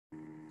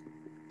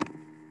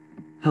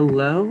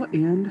Hello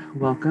and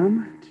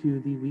welcome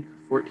to the Week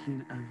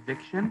 14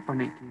 eviction for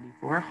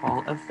 1984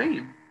 Hall of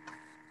Fame.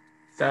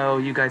 So,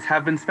 you guys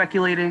have been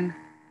speculating.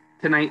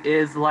 Tonight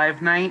is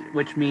live night,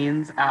 which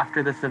means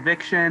after this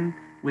eviction,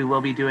 we will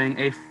be doing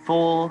a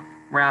full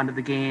round of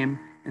the game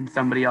and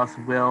somebody else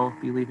will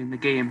be leaving the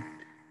game.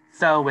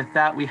 So, with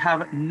that, we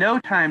have no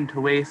time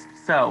to waste.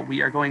 So,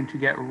 we are going to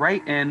get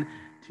right in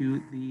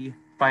to the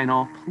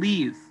final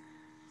pleas.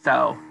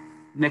 So,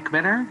 Nick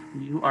Benner,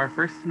 you are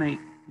first tonight.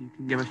 You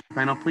can give us your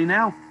final plea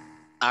now.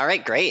 All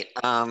right, great.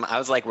 I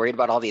was like worried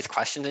about all these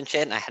questions and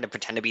shit, and I had to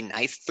pretend to be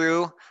nice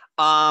through.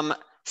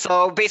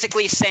 So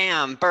basically,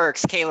 Sam,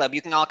 Burks, Caleb,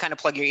 you can all kind of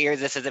plug your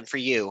ears. This isn't for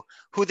you.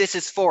 Who this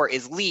is for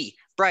is Lee,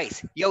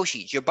 Bryce,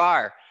 Yoshi,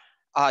 Jabbar,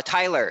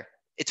 Tyler.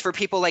 It's for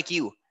people like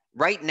you.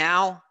 Right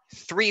now,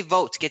 3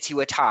 votes gets you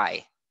a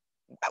tie.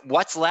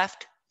 What's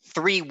left?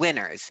 3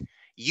 winners.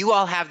 You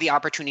all have the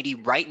opportunity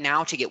right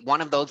now to get one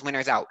of those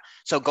winners out.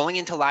 So going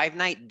into live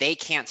night, they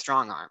can't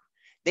strong arm.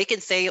 They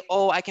can say,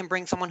 oh, I can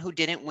bring someone who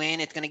didn't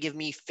win. It's going to give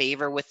me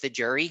favor with the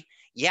jury.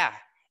 Yeah,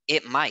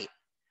 it might.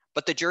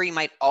 But the jury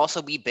might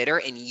also be bitter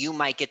and you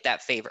might get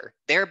that favor.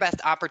 Their best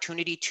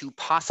opportunity to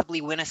possibly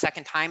win a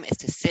second time is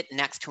to sit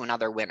next to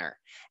another winner.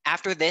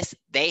 After this,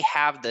 they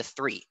have the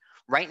 3.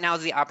 Right now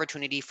is the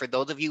opportunity for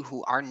those of you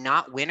who are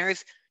not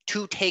winners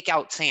to take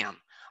out Sam.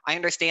 I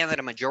understand that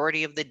a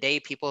majority of the day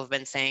people have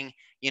been saying,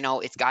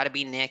 it's got to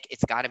be Nick,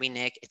 it's got to be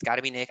Nick, it's got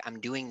to be Nick, I'm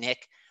doing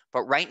Nick.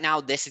 But right now,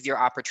 this is your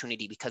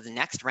opportunity because the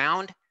next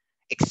round,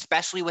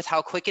 especially with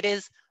how quick it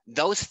is,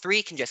 those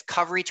 3 can just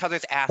cover each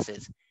other's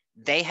asses.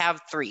 They have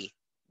 3.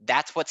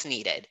 That's what's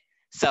needed.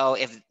 So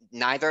if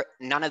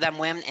none of them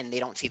win and they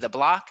don't see the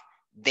block,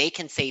 they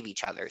can save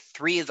each other.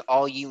 3 is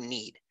all you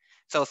need.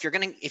 So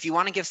if you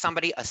want to give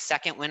somebody a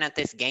second win at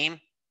this game,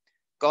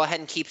 go ahead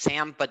and keep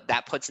Sam, but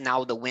that puts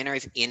now the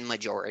winners in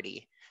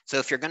majority. So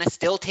if you're going to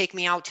still take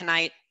me out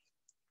tonight,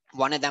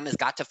 one of them has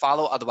got to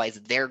follow.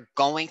 Otherwise, they're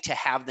going to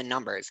have the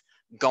numbers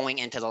going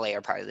into the later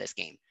part of this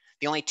game.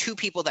 The only 2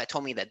 people that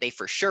told me that they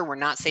for sure were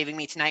not saving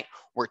me tonight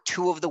were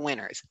 2 of the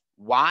winners.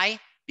 Why?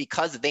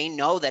 Because they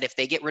know that if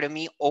they get rid of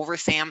me over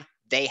Sam,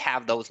 they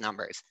have those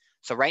numbers.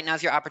 So right now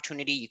is your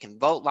opportunity. You can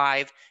vote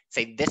live,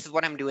 say, this is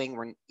what I'm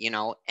doing,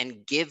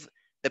 and give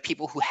the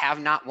people who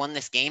have not won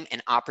this game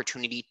an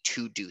opportunity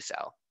to do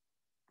so.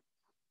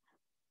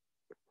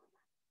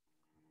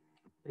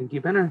 Thank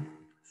you, Benner.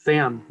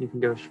 Sam, you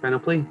can go with your final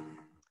plea.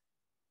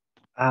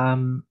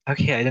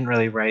 Okay, I didn't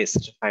really write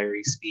such a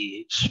fiery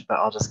speech, but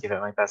I'll just give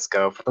it my best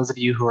go. For those of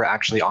you who are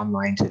actually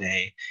online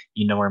today,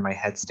 you know where my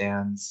head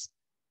stands.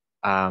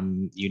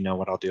 You know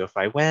what I'll do if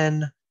I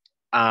win.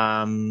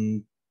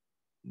 Benner,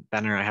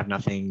 I have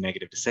nothing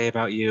negative to say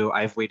about you.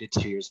 I've waited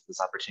 2 years for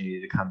this opportunity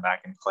to come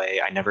back and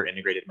play. I never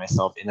integrated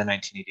myself in the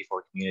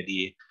 1984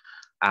 community.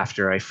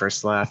 After I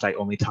first left, I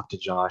only talked to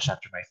Josh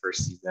after my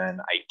first season.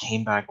 I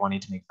came back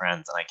wanting to make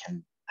friends, and I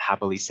can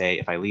happily say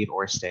if I leave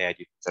or stay, I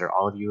do consider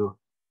all of you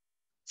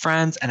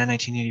friends and a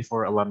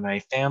 1984 alumni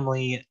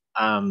family.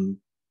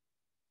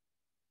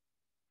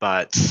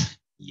 But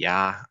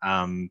yeah,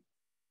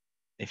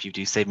 if you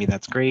do save me,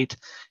 that's great.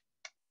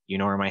 You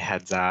know where my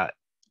head's at.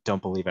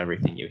 Don't believe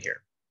everything you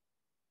hear.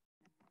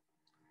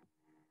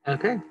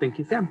 Okay, thank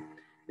you, Sam.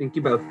 Thank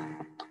you both.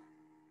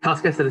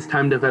 Pascal said it's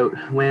time to vote.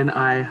 When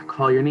I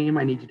call your name,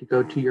 I need you to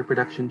go to your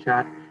production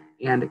chat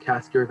and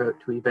cast your vote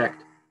to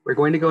evict. We're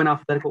going to go in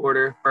alphabetical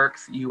order.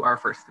 Burks, you are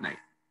first tonight.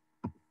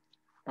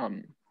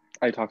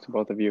 I talked to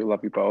both of you. Love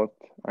you both.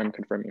 I'm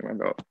confirming my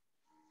vote.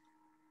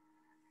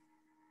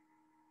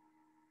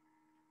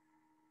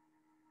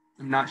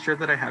 I'm not sure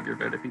that I have your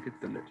vote. If you could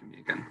send it to me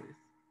again, please.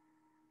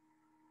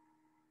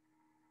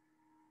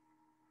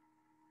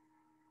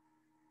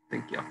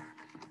 Thank you.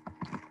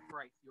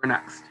 Bryce, you're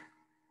next.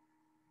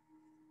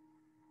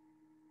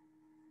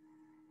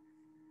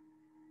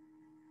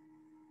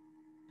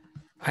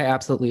 I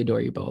absolutely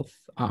adore you both.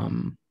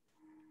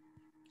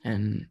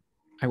 And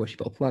I wish you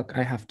both luck.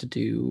 I have to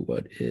do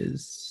what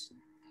is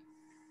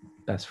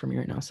best for me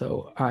right now.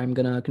 So I'm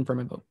going to confirm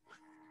my vote.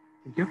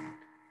 Thank you.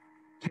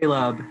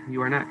 Caleb,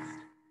 you are next.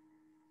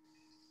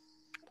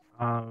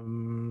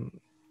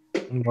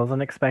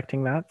 Wasn't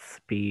expecting that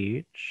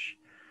speech,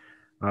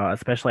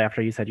 especially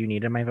after you said you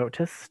needed my vote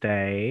to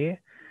stay.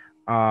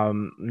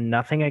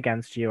 Nothing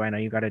against you. I know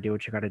you got to do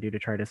what you got to do to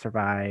try to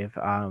survive,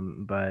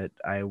 but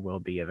I will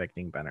be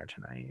evicting Benner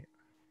tonight.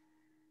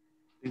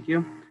 Thank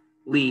you.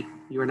 Lee,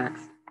 you are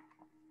next.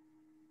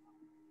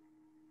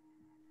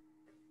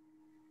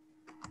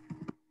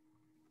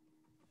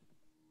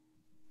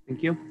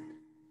 Thank you.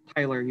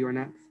 Tyler, you are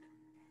next.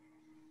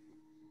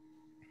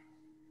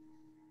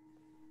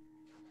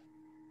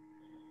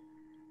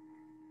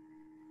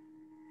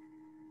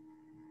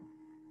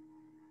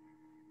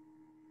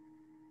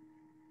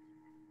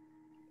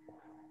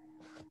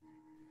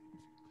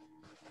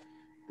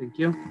 Thank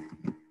you.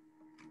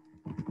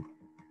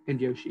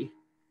 And Yoshi.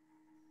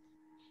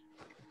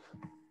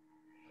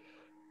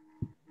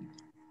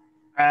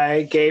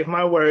 I gave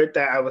my word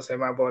that I would say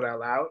my vote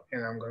out loud,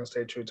 and I'm going to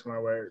stay true to my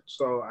word.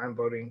 So I'm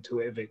voting to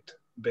evict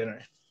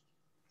Benner.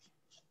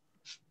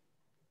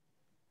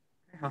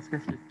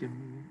 Houseguest, just give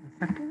me a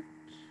second.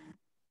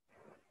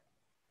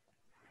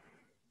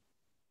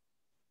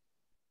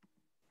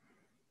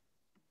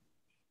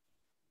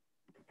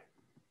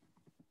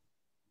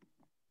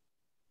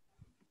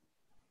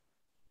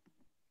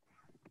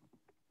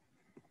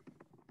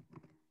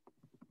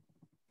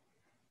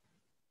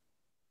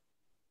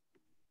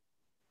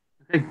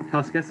 Okay,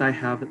 Houseguests, I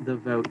have the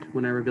vote.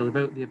 When I reveal the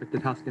vote, the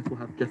evicted Houseguests will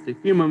have just a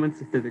few moments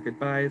to say their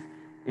goodbyes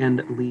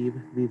and leave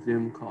the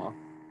Zoom call.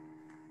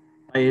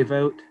 By a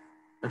vote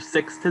of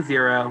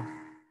 6-0,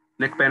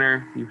 Nick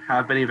Benner, you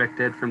have been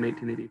evicted from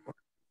 1884.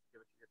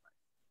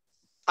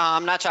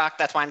 Not shocked.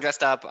 That's why I'm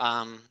dressed up.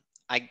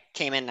 I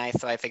came in nice,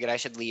 so I figured I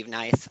should leave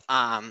nice.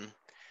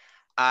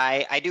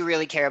 I do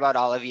really care about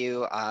all of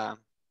you.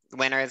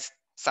 Winners,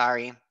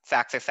 sorry.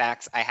 Facts are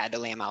facts. I had to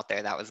lay them out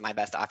there. That was my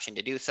best option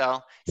to do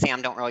so.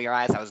 Sam, don't roll your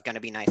eyes. I was going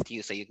to be nice to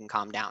you so you can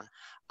calm down.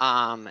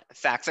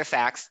 Facts are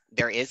facts.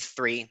 There is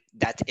 3.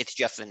 It's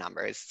just the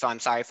numbers. So I'm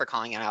sorry for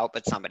calling it out,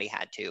 but somebody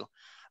had to.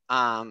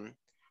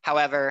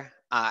 However,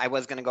 I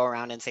was going to go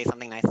around and say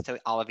something nice to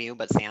all of you,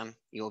 but Sam,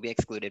 you will be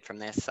excluded from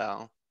this.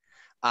 So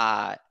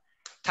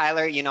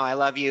Tyler, you know I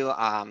love you.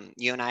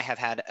 You and I have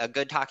had a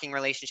good talking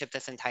relationship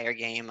this entire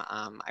game.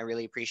 I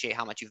really appreciate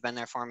how much you've been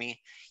there for me.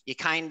 You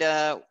kind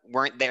of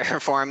weren't there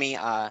for me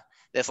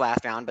this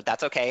last round, but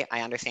that's okay.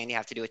 I understand you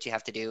have to do what you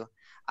have to do.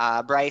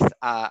 Bryce,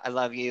 I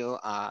love you.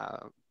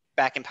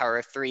 Back in Power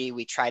of 3,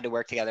 we tried to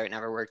work together. It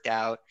never worked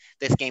out.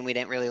 This game, we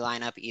didn't really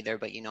line up either,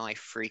 but you know I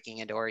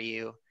freaking adore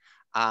you.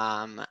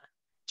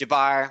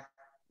 Jabbar,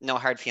 no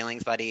hard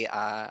feelings, buddy.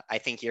 I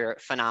think you're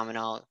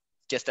phenomenal.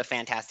 Just a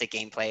fantastic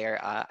game player.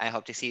 I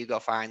hope to see you go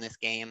far in this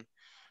game.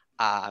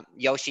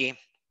 Yoshi,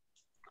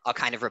 I'll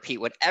kind of repeat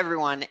what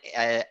everyone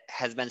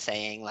has been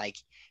saying. Like,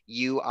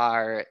 you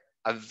are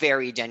a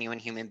very genuine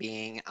human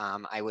being.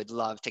 I would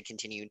love to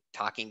continue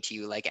talking to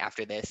you like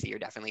after this. You're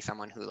definitely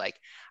someone who like,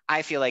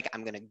 I feel like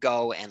I'm gonna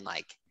go and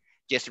like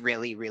just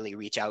really, really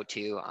reach out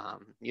to.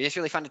 You're just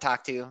really fun to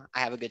talk to. I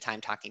have a good time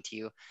talking to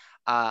you.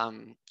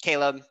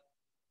 Caleb,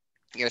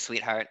 you're a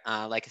sweetheart.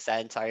 Like I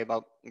said, sorry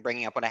about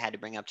bringing up what I had to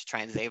bring up to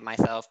try and save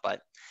myself,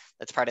 but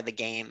that's part of the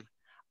game.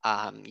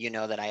 You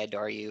know that I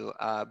adore you.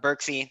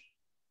 Berksy,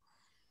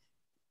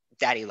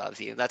 Daddy loves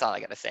you. That's all I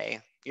gotta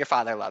say. Your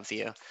father loves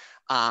you.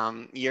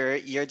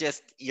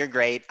 You're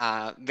great.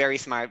 Very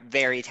smart,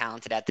 very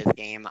talented at this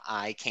game.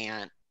 I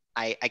can't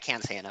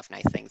say enough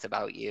nice things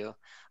about you.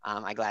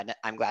 I'm glad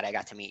I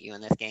got to meet you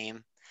in this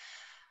game.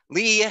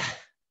 Lee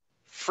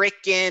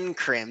freaking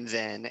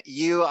Crimson,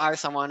 you are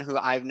someone who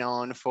I've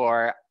known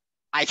for,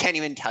 I can't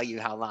even tell you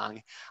how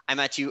long. I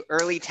met you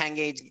early 10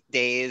 gauge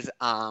days.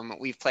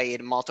 We've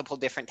played multiple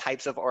different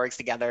types of orgs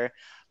together,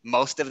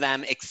 most of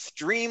them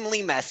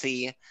extremely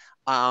messy,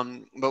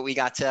 but we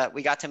got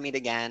to meet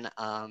again.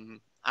 I'm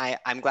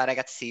glad I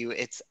got to see you.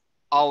 It's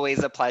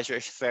always a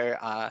pleasure,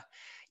 sir.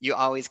 You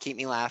always keep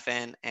me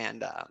laughing,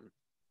 and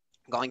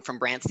going from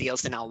Brand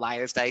Steels to now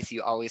Liar's Dice,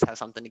 you always have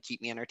something to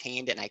keep me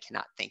entertained, and I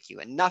cannot thank you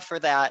enough for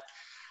that.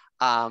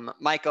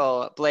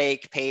 Michael,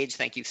 Blake, Paige,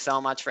 thank you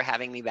so much for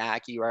having me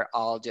back. You are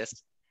all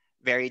just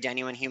very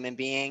genuine human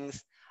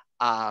beings.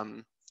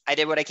 I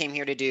did what I came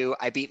here to do.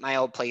 I beat my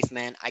old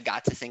placement. I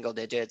got to single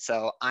digits,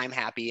 so I'm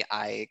happy.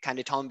 I kind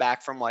of toned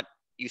back from what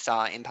you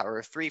saw in Power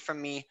of 3 from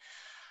me.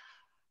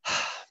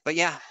 But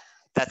yeah,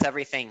 that's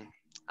everything.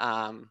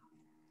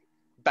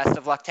 Best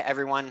of luck to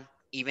everyone,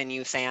 even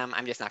you, Sam.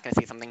 I'm just not going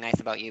to say something nice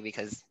about you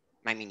because,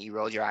 I mean, you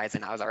rolled your eyes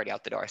and I was already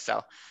out the door.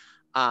 So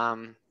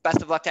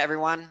best of luck to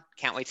everyone.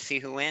 Can't wait to see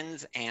who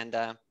wins, and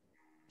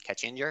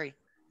catch you in jury.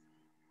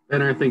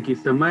 Benner, thank you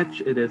so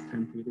much. It is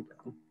time for you to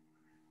go.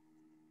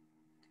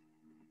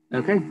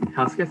 Okay,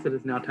 house guests, it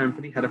is now time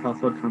for the head of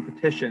household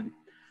competition.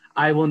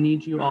 I will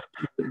need you all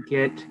to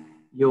get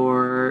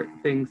your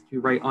things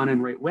to write on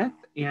and write with,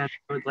 and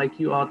I would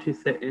like you all to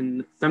sit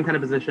in some kind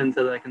of position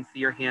so that I can see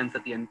your hands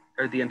at the end,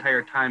 or the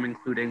entire time,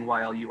 including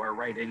while you are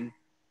writing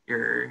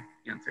your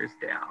answers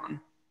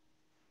down.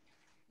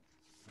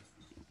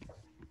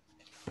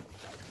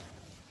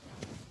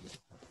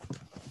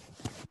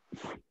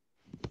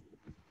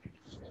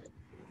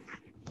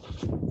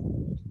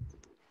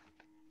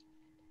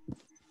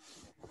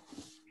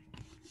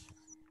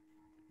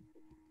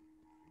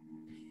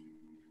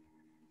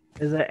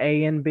 Is it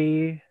A and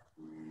B?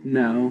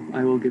 No,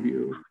 I will give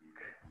you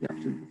the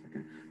options in a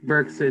second.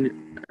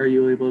 Berkson, are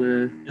you able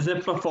to? Is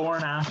it before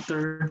and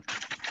after?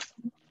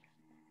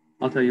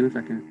 I'll tell you in a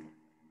second.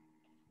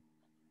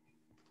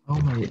 Oh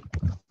my!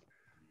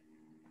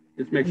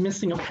 Just I'm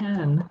missing a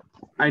pen.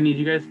 I need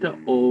you guys to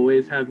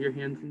always have your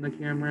hands in the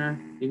camera,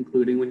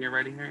 including when you're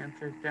writing your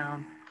answers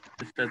down,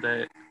 just so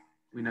that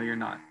we know you're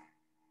not.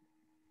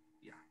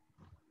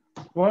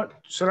 What?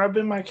 Should I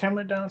bring my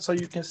camera down so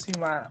you can see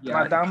my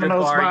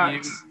Domino's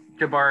box?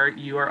 Jabbar,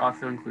 you are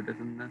also included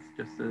in this,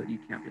 just so that you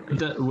can't be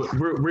like.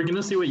 We're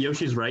gonna see what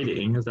Yoshi's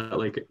writing. Is that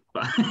like?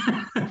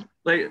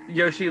 Like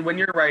Yoshi, when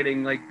you're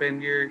writing, like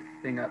bend your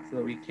thing up so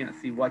that we can't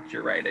see what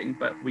you're writing,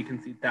 but we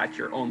can see that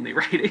you're only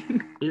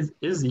writing.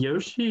 Is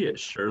Yoshi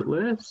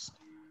shirtless?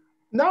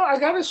 No, I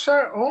got a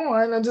shirt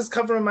on. I'm just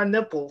covering my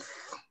nipples.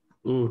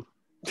 Ooh.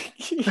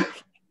 Okay.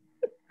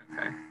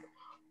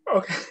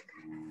 Okay.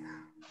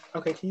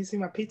 Okay, can you see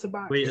my pizza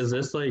box? Wait, is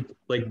this like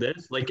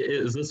this? Like,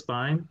 is this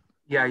fine?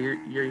 Yeah, you're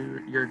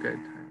good,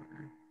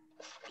 Tyler.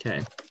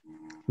 Okay.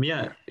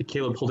 Mia,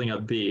 Caleb holding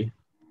up B.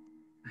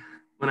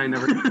 When I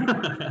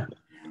never.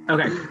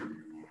 Okay.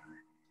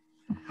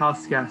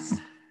 House guest.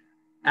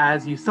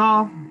 As you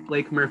saw,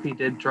 Blake Murphy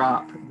did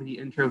drop the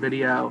intro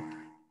video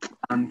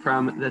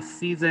from this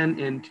season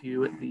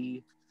into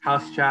the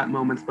house chat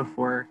moments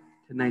before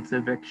tonight's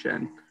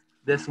eviction.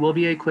 This will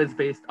be a quiz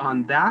based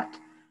on that.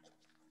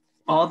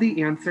 All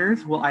the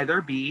answers will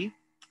either be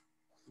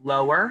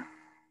lower,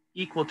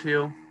 equal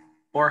to,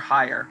 or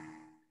higher.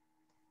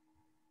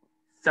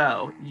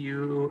 So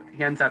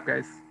hands up,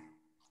 guys.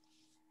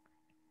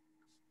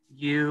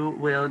 You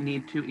will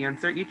need to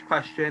answer each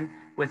question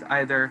with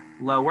either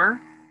lower,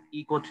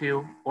 equal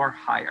to, or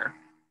higher.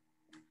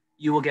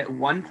 You will get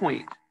 1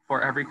 point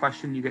for every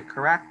question you get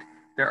correct.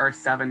 There are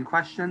 7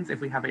 questions.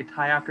 If we have a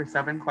tie after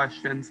 7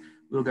 questions,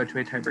 we'll go to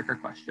a tiebreaker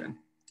question.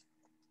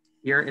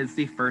 Here is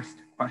the first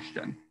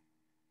question.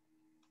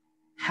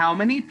 How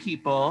many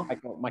people...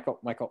 Michael,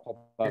 hold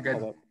up,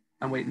 hold up.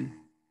 I'm waiting.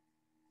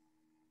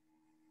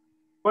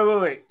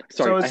 Wait.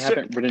 Sorry, I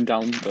haven't written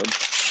down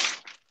the...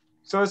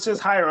 So it's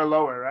just higher or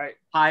lower, right?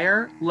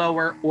 Higher,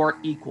 lower, or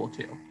equal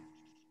to.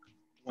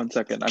 1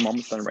 second, I'm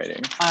almost done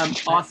writing.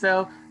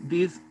 Also,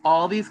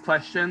 all these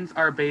questions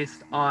are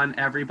based on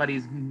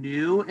everybody's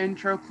new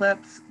intro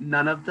clips,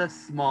 none of the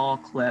small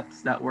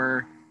clips that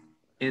were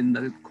in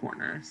the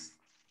corners.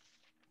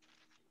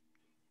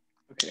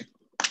 Okay.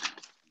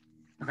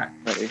 Okay.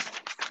 Ready.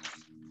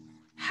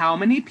 How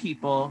many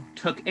people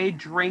took a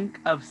drink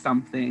of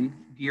something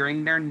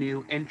during their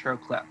new intro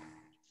clip?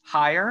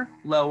 Higher,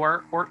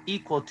 lower, or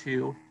equal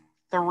to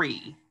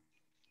 3.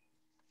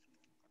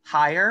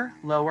 Higher,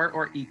 lower,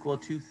 or equal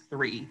to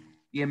 3.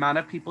 The amount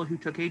of people who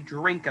took a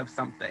drink of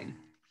something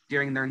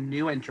during their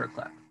new intro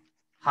clip.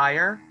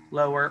 Higher,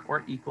 lower,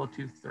 or equal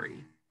to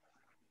 3.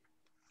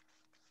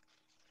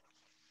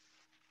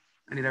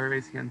 I need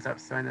everybody's hands up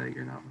so I know that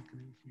you're not looking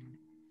at me.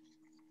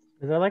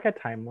 Is there like a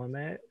time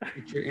limit?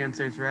 Get your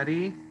answers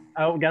ready.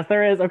 Oh, yes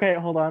there is. Okay,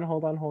 hold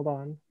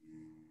on.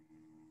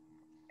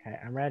 Okay,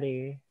 I'm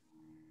ready.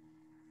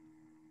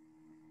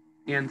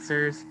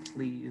 Answers,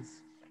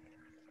 please.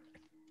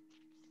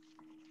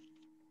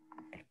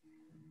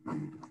 Just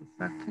a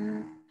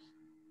second.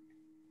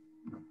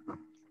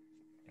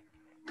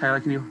 Tyler,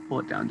 can you pull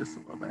it down just a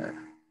little bit?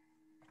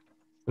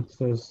 It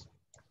says.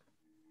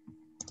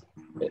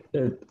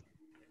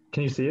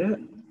 Can you see it?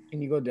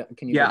 Can you go down?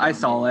 I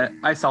saw it.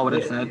 I saw what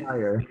it said.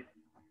 Higher.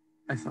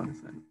 I saw what it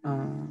said.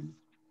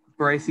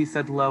 Brycey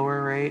said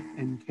lower, right?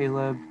 And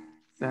Caleb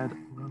said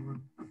lower.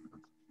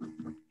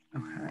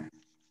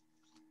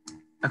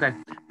 Okay.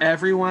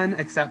 Everyone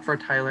except for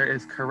Tyler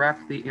is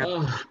correct. The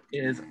answer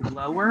is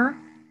lower.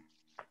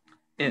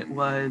 It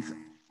was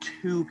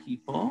 2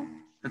 people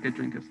took a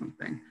drink of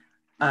something.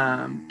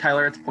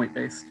 Tyler, it's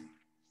point-based.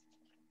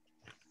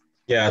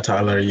 Yeah,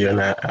 Tyler, you're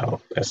not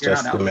out. That's You're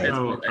just not the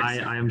out. myth. Oh,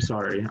 I am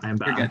sorry. I am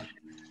bad.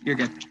 You're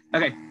good.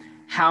 Okay.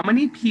 How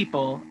many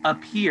people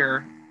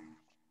appear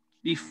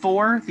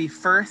before the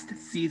first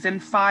season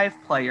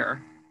 5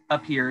 player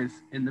appears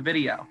in the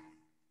video?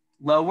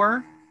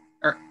 Lower,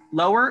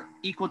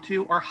 equal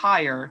to, or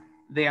higher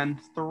than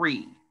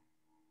 3.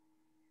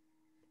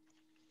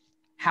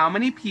 How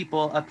many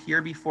people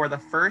appear before the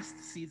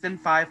first season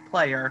 5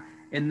 player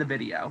in the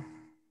video?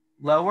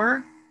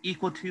 Lower,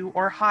 equal to,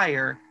 or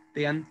higher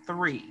than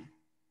 3.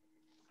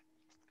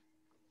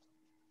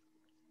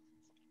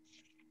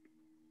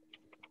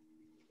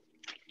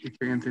 Get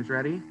your answers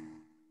ready.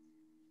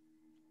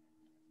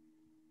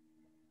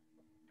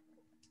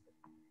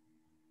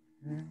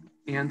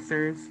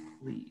 Answers,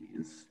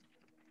 please.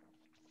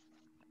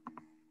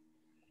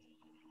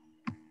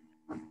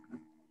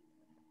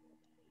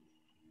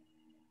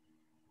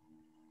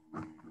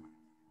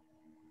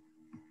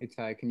 Hey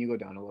Ty, can you go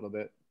down a little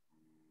bit?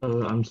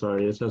 Oh, I'm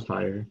sorry. It says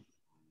higher.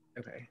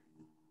 Okay.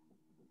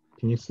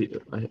 Can you see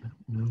it? I don't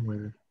know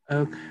where.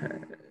 Okay.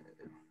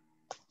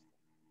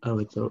 Oh,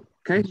 it's up.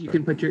 Okay, you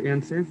can put your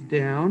answers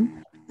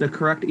down. The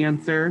correct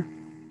answer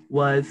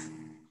was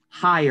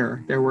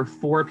higher. There were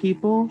 4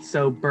 people.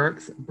 So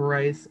Burks,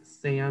 Bryce,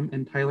 Sam,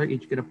 and Tyler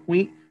each get a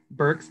point.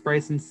 Burks,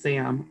 Bryce, and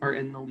Sam are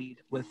in the lead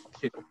with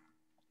 2.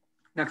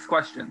 Next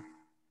question.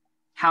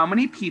 How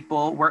many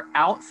people were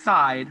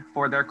outside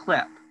for their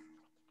clip?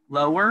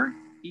 Lower,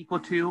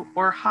 equal to,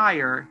 or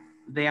higher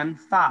than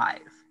 5?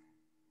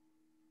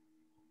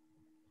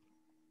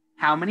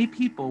 How many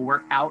people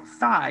were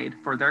outside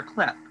for their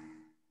clip?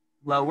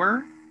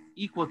 Lower,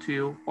 equal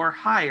to, or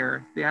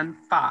higher than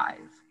 5?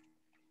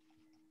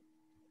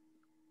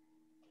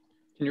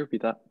 Can you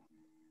repeat that?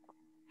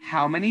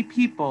 How many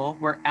people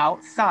were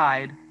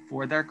outside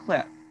for their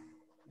clip?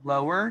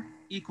 Lower,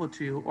 equal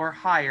to, or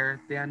higher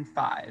than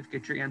 5?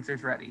 Get your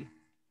answers ready.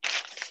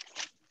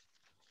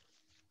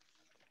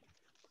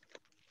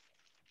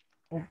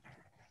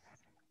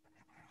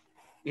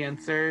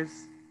 Answers,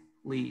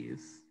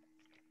 please.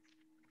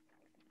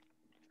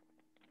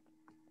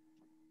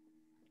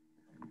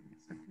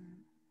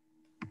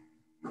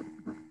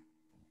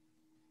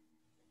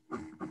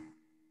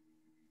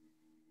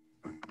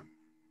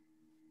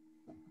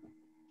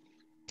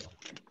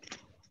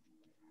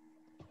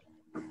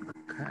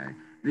 Okay,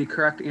 the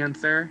correct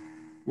answer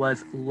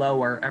was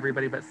lower.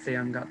 Everybody but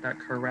Sam got that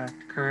correct.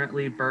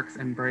 Currently, Burks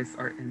and Bryce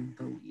are in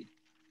the lead.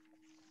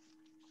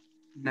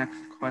 Next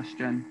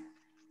question.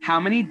 How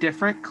many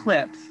different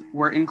clips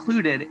were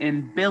included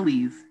in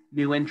Billy's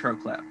new intro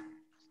clip?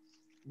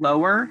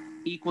 Lower,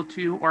 equal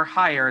to, or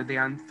higher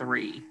than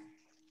 3?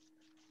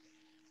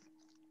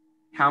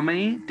 How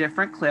many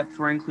different clips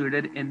were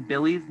included in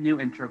Billy's new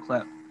intro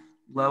clip?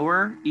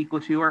 Lower, equal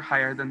to, or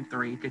higher than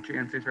 3? Get your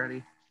answers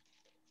ready.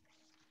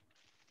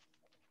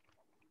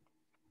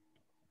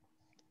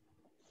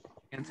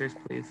 Answers,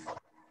 please.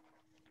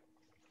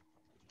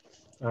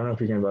 I don't know if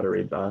you're going to be able to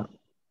read that.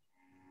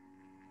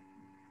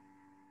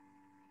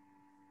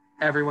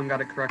 Everyone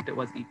got it correct. It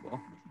was equal.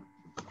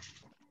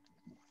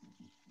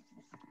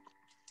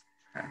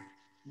 Okay.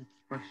 Next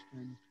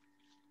question.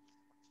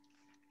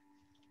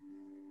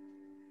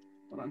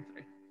 Hold on,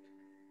 sorry.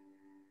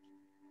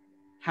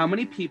 How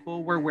many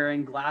people were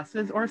wearing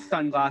glasses or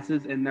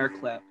sunglasses in their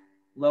clip?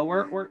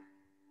 Lower,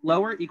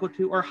 equal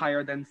to, or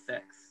higher than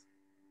 6?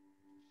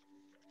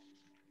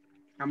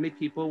 How many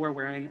people were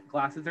wearing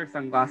glasses or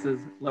sunglasses?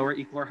 Lower,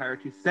 equal, or higher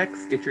to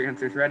 6? Get your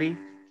answers ready.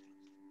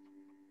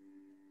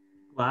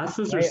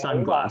 Glasses or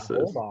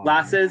sunglasses?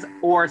 Glasses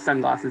or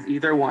sunglasses,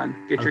 either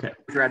one. Get your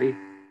answers ready.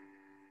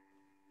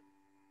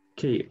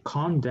 Okay,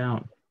 calm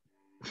down.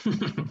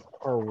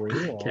 For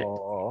real.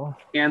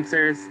 Okay.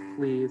 Answers,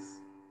 please.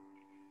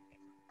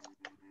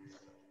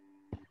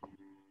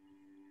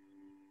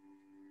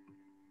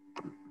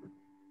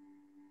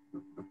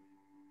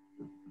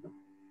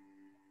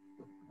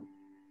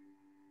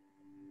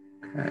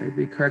 Okay,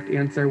 the correct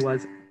answer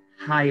was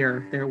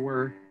higher. There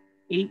were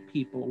 8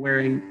 people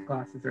wearing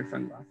glasses or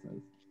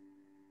sunglasses.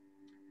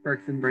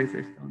 Burks and Bryce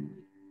are still in the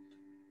lead.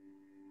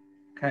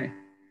 Okay.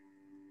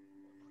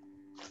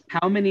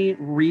 How many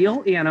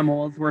real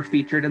animals were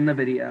featured in the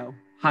video?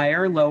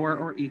 Higher, lower,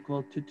 or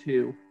equal to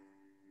 2?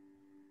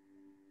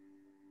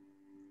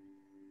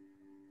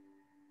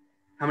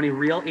 How many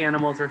real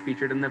animals were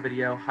featured in the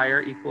video?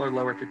 Higher, equal, or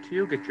lower to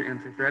 2? Get your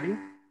answers ready. Can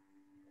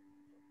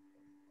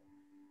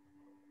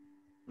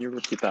you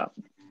repeat that?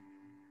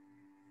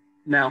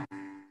 No.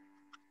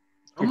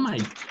 Oh my.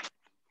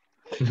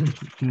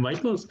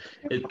 Michael's,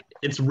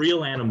 it's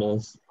real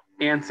animals.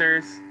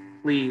 Answers,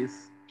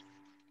 please.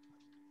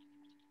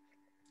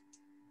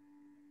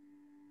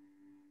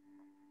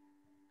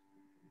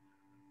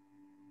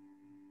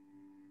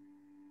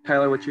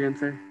 Tyler, what's your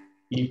answer?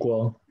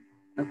 Equal.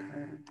 Okay.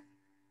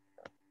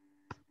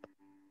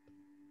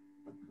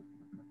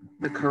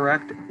 The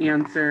correct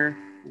answer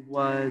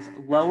was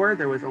lower.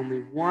 There was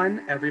only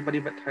 1. Everybody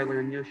but Tyler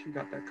and Yoshi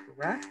got that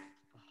correct.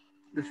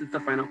 This is the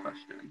final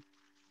question.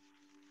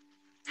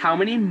 How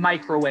many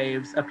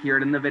microwaves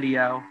appeared in the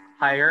video?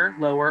 Higher,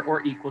 lower,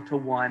 or equal to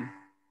 1?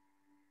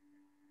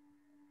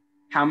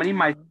 How many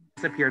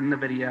microwaves appeared in the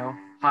video?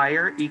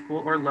 Higher, equal,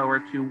 or lower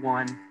to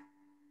 1? Get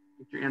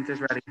your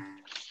answers ready.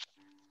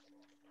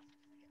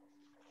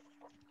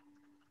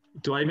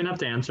 Do I even have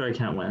to answer? I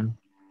can't win.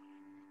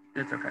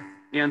 It's okay.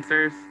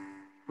 Answers,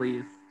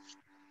 please.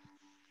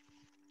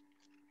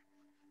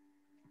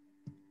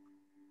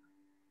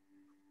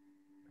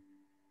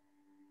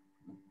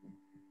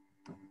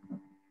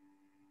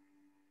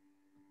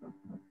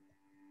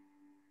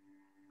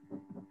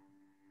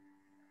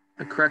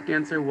 The correct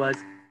answer was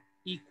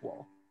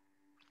equal.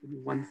 Give me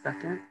 1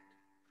 second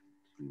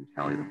to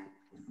tally the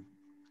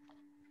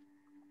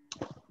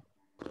points.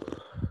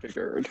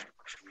 Figured.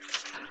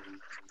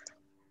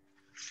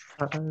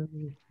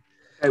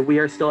 Okay, we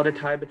are still at a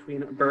tie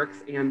between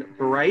Burks and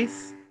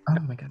Bryce. Oh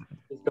my God.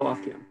 Let's go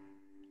off cam.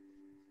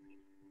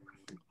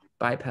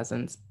 Bye,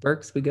 peasants.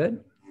 Burks, we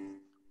good?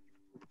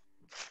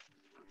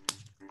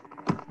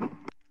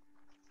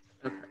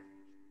 Okay.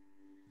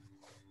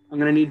 I'm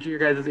going to need your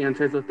guys'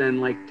 answers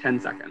within like 10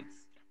 seconds.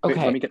 Okay.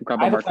 Wait, let me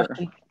grab a marker.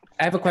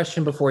 I have a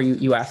question before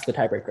you ask the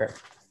tiebreaker.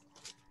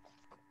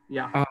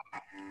 Yeah.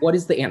 What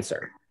is the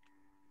answer?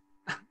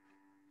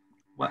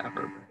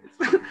 Whatever.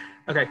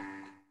 Okay.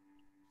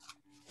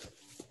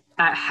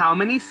 At how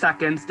many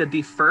seconds did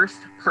the first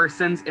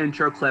person's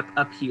intro clip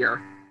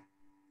appear?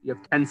 You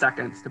have 10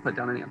 seconds to put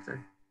down an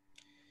answer.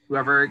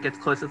 Whoever gets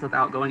closest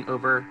without going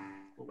over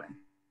will win.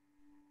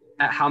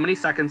 At how many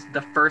seconds did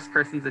the first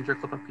person's intro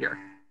clip appear?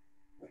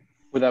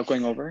 Without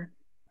going over?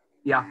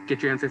 Yeah,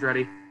 get your answers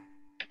ready.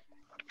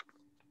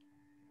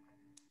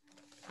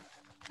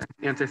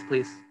 Answers,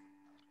 please.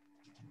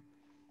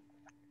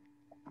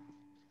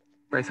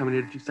 Bryce, how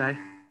many did you say?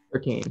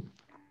 13.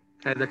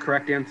 Okay, the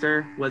correct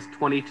answer was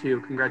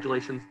 22.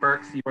 Congratulations,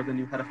 Burks. You are the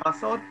new head of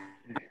household.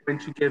 I'm going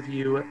to give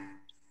you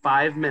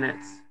 5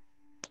 minutes,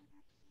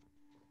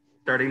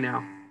 starting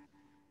now.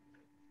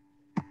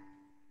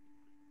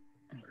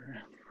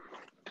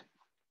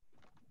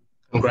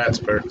 Congrats,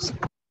 Burks.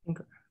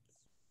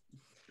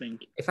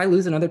 Thank you. If I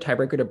lose another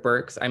tiebreaker to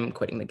Burks, I'm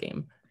quitting the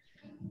game.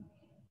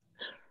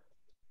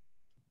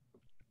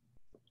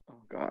 Oh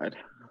God.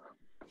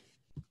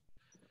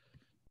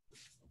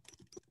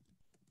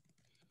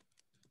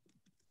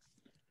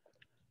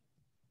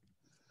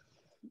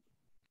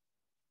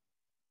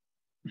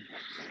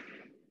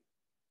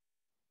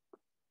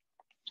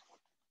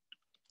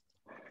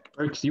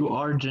 Burks, you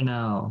are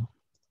Janelle.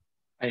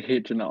 I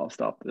hate Janelle.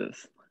 Stop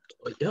this.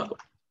 Yeah.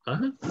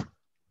 Huh?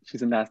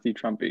 She's a nasty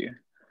Trumpy.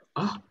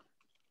 Oh.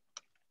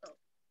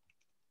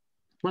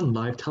 We're on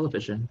live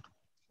television.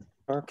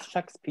 Burks,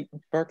 check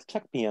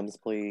PMs,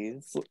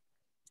 please.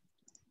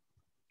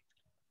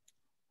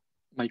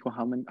 Michael,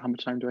 how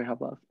much time do I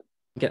have left?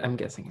 I'm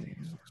guessing.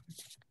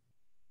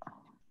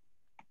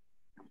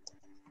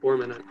 4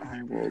 minutes.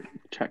 I will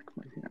check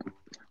my hand.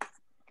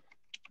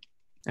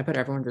 I bet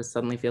everyone just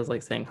suddenly feels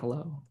like saying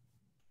hello,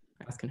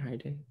 asking how your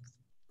day is.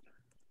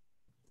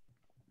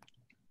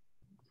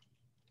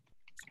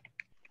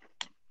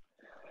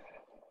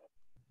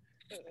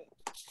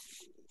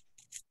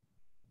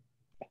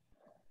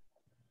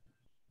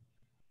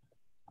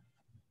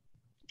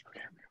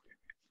 Okay.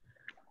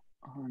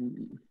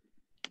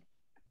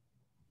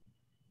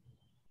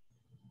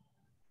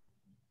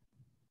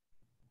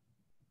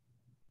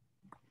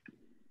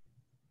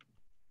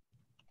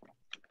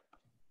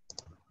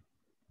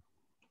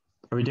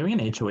 Are we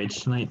doing an HOH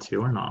tonight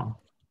too or no?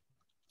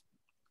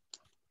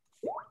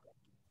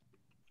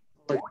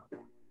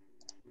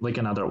 Like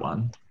another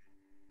one?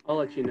 I'll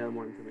let you know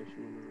more information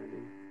when we're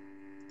ready.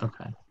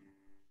 Okay.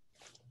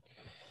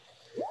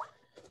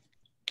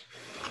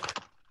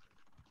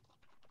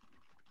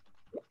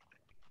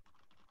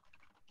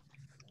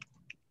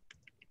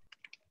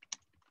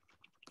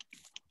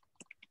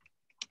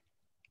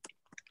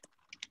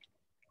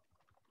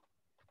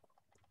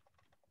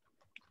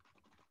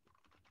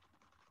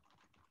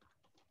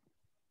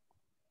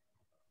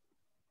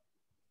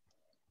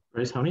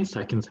 Bryce, how many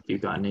seconds have you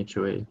gotten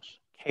HOH?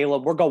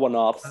 Caleb, we're going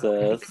up, sis.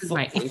 This is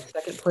my 8th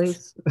second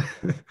place.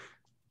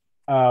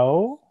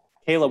 Oh?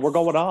 Caleb, we're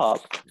going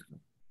up.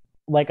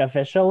 Like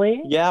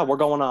officially? Yeah, we're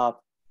going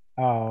up.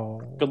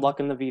 Oh. Good luck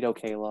in the veto,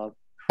 Caleb.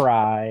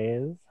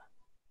 Cries.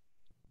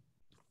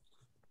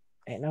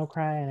 Ain't no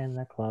crying in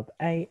the club.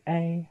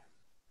 Ay.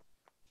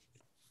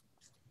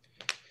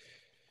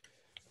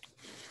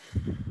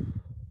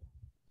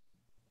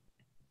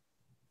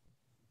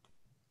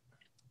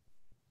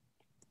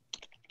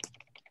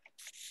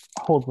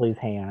 Holdley's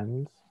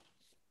hands.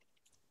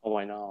 Oh,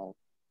 I know.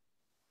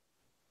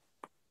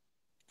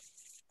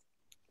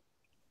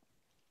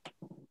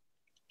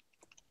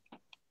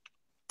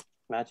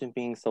 Imagine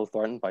being so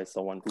threatened by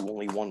someone who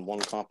only won one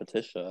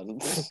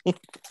competition.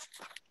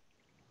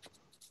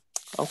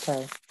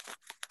 Okay.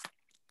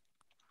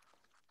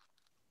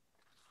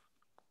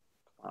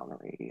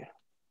 Clownery.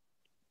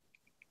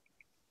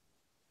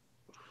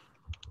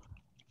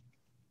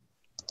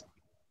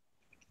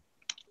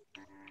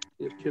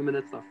 You have 2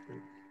 minutes left.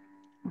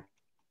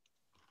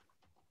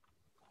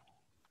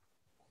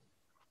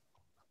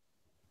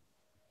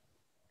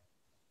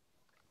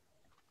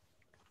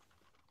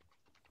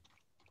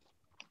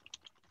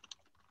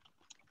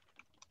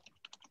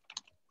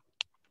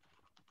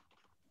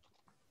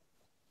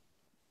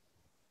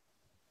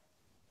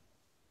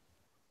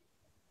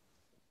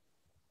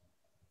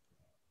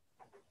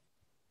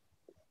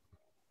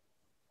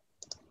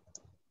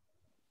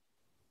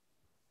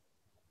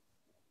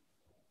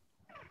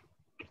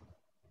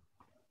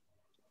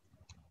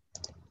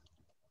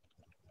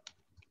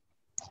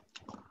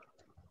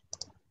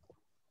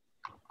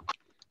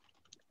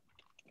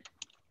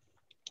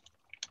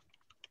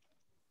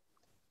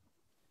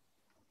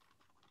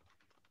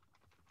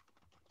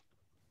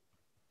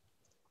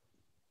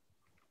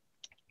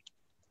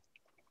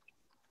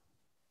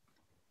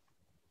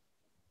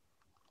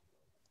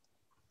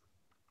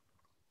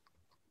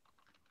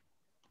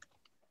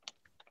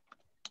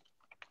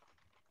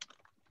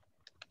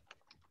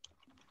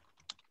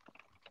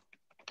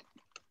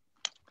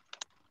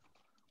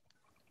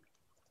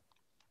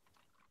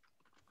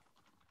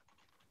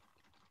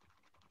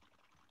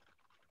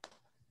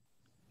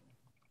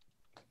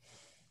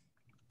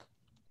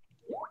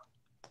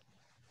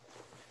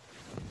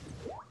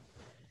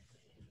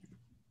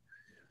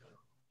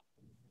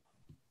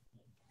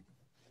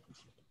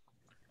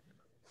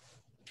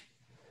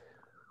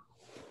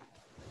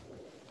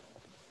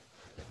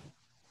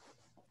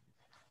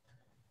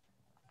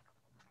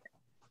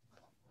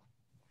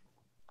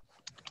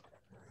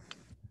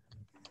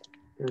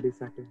 Thirty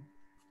seconds.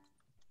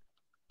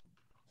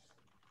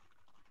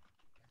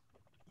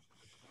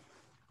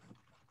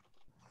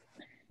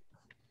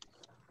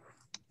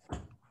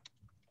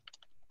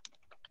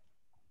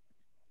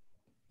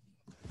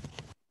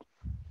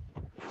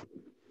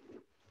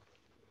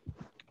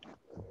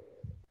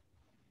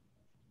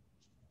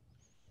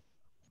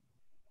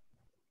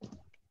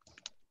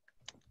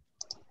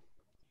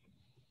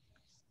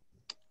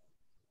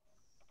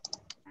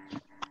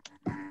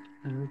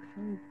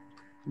 Okay.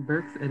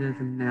 Burks, it is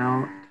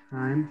now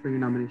time for your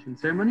nomination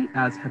ceremony.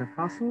 As head of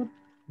household,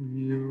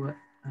 you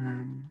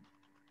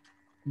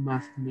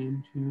must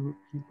name 2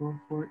 people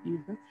for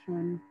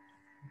eviction.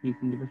 You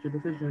can give us your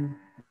decision.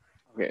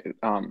 Okay.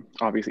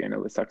 Obviously, I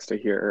know this sucks to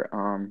hear.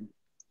 I'm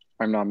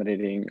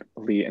nominating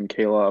Lee and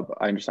Caleb.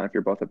 I understand if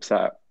you're both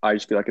upset. I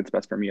just feel like it's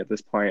best for me at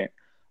this point.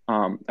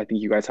 I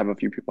think you guys have a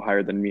few people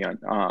higher than me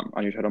on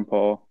your totem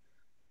pole.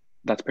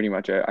 That's pretty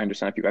much it. I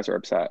understand if you guys are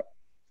upset.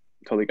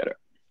 Totally get it.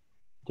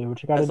 Do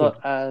what you gotta do.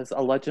 As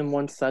a legend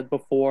once said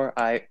before,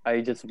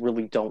 I just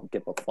really don't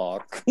give a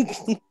fuck.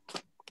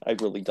 I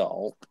really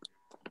don't.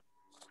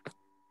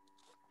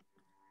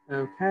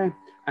 Okay,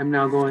 I'm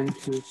now going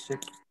to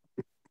stick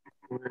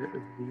for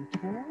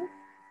veto.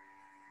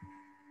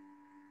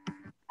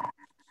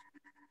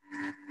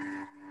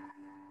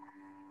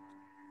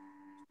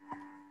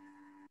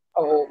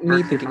 Oh,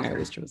 me thinking I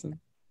was chosen.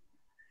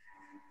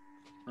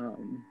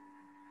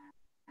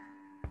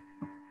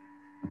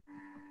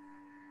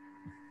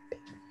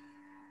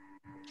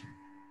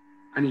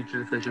 I need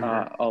your decision.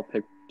 I'll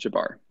pick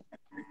Jabbar.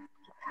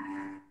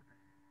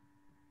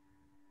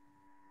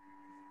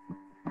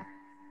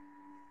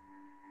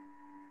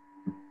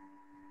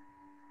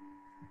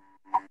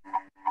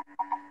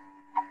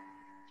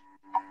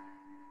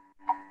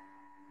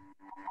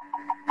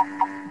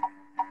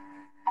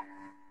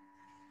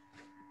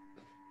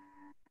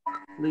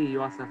 Lee,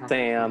 you also have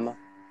Sam.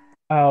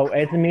 Oh,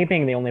 it's me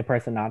being the only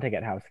person not to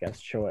get house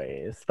guest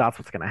choice. That's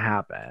what's gonna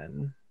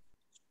happen.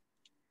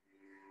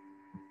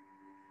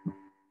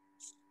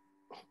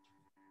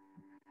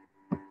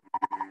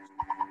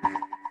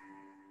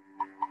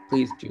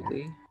 Please,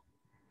 Julie.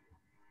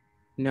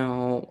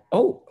 No.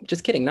 Oh,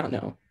 just kidding. Not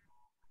no.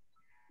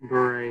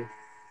 Bryce.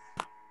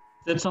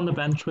 Sits on the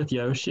bench with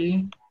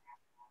Yoshi.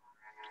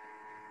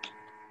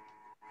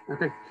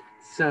 Okay,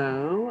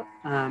 so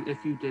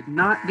if you did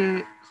not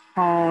get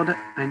called,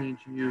 I need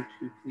you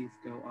to please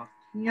go off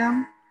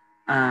cam.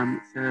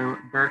 So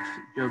Burks,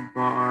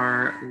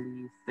 Jabbar,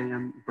 Lee,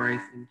 Sam, Bryce,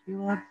 and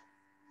Caleb.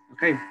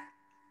 Okay.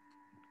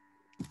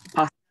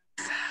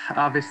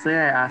 Obviously,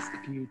 I ask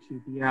you to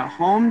be at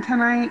home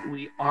tonight.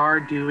 We are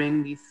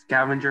doing the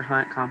scavenger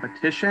hunt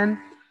competition.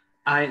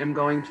 I am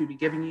going to be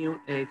giving you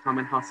a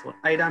common household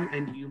item,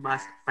 and you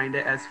must find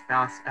it as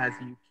fast as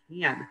you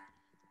can.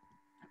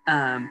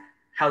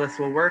 How this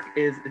will work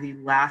is the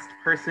last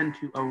person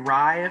to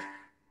arrive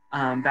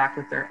back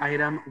with their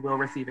item will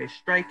receive a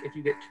strike. If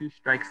you get 2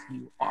 strikes,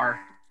 you are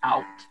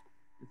out.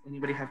 Does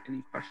anybody have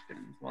any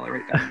questions while I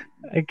write down?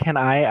 Can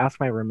I ask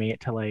my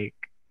roommate to like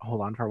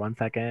hold on for 1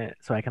 second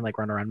so I can like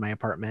run around my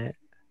apartment?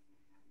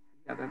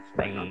 Yeah, that's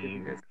fine. I'll give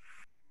you guys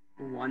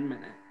 1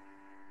 minute.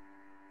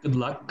 Good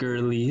luck,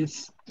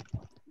 girlies.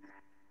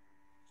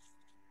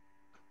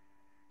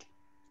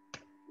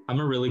 I'm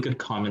a really good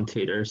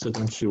commentator, so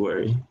don't you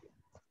worry.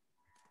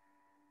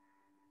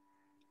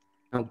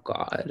 Oh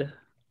God.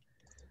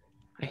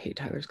 I hate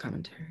Tyler's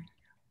commentary.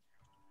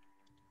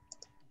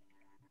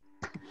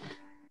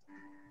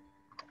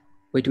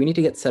 Wait, do we need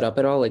to get set up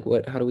at all? Like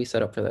how do we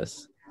set up for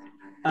this?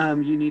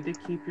 You need to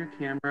keep your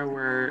camera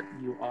where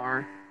you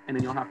are, and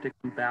then you'll have to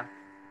come back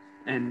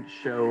and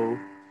show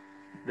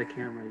the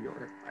camera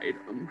your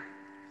item.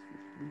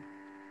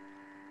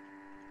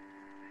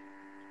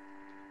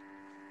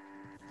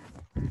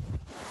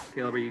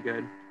 Caleb, are you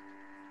good?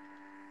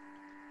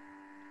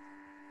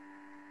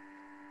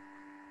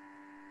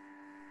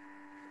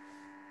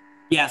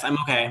 Yes, I'm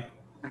okay.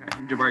 Okay,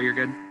 Jabbar, you're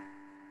good?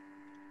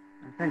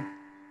 Okay.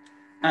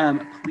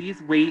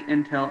 Please wait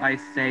until I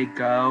say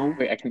go.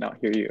 Wait, I cannot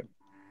hear you.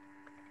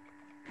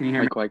 Can you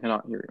hear Michael, I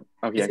cannot hear you.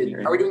 Okay, I can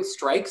hear you. Are we doing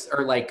strikes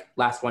or like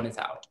last one is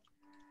out?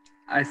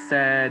 I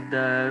said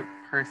the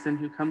person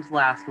who comes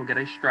last will get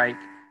a strike.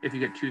 If you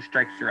get 2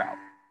 strikes, you're out.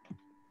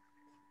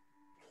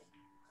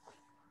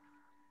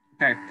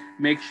 Okay,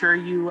 make sure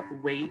you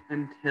wait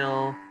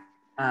until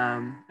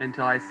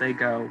I say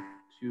go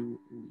to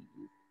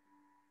leave.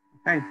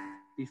 Okay,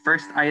 the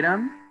first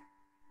item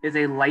is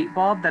a light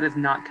bulb that is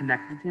not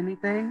connected to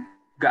anything.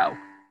 Go.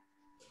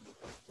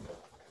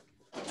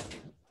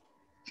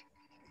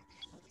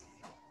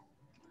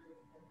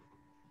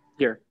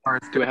 Here.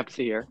 Do I have to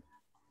see here?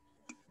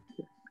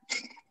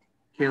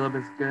 Caleb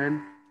is good.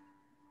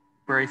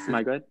 Bryce is Am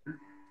I good?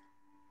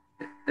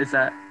 Is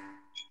that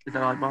a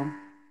light bulb?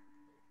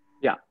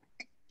 Yeah.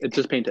 It's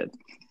just painted.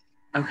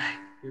 Okay,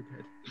 you're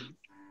good.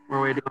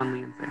 We're waiting on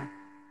Lee and Sam.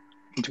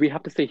 Do we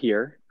have to stay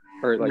here?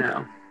 Or like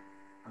no.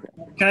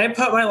 Okay. Can I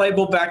put my light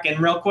bulb back in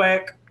real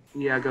quick?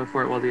 Yeah, go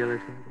for it while the other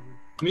two are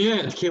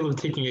going. Yeah, Caleb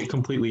taking it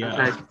completely out.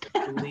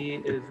 Okay, Lee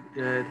is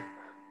good.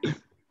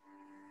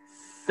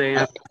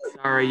 Sam,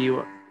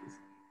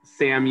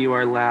 Sam, you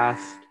are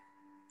last.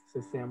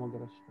 So Sam will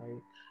get a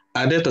strike.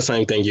 I did the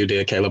same thing you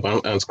did, Caleb. I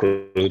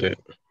unscrewed it.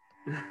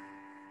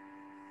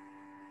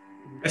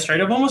 I straight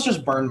up almost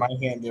just burned my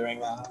hand doing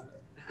that.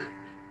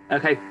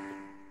 Okay,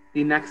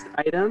 the next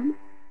item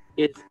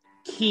is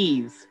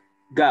keys.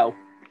 Go.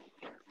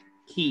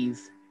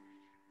 Keys.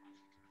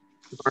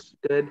 Mark's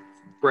good.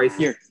 Bryce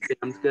here.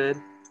 Sam's good.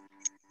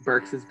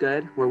 Burks is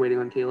good. We're waiting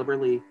on Caleb or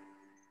Lee.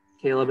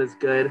 Caleb is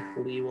good.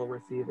 Lee will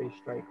receive a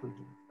strike when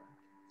he's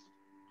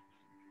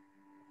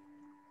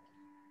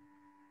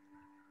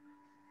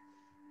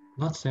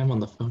Not Sam on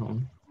the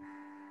phone.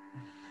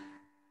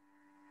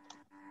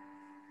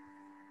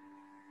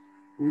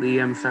 Lee,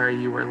 I'm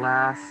sorry you were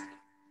last.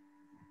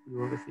 You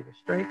will receive a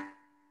strike.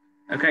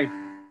 Okay.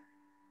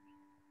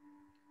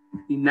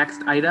 The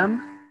next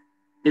item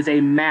is a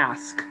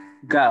mask.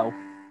 Go.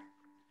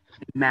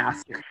 A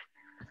mask.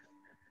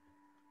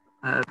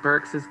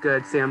 Burks is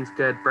good. Sam's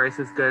good. Bryce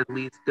is good.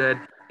 Lee's good.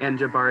 And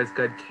Jabbar is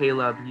good.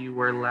 Caleb, you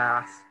were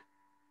last.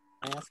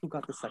 I asked who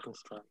got the second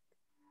strike.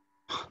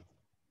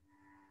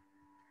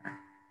 Okay.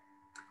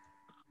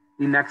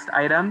 The next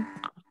item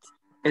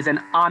is an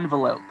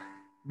envelope.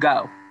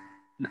 Go.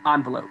 An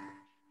envelope.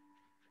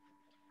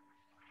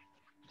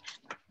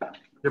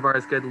 Jabbar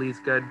is good. Lee's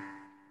good.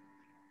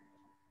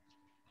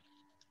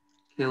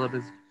 Caleb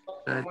is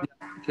good.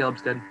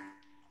 Caleb's good.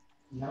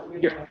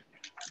 Here.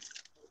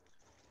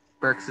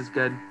 Burks is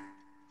good.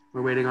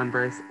 We're waiting on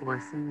Bryce or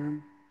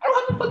Sam. I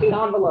don't have a fucking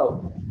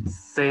envelope.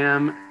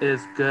 Sam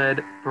is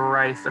good.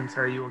 Bryce, I'm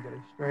sorry, you will get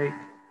a strike.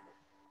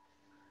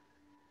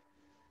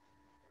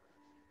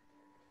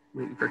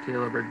 Waiting for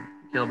Caleb and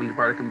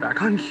Jabbar to come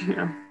back on cue.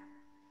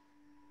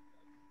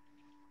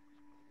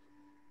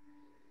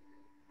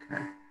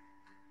 Okay.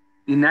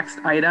 The next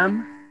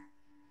item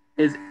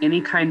is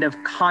any kind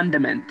of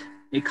condiment.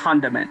 A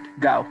condiment.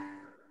 Go.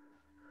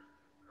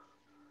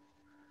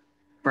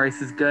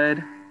 Bryce is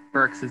good.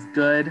 Burks is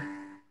good.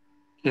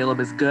 Caleb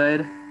is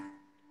good.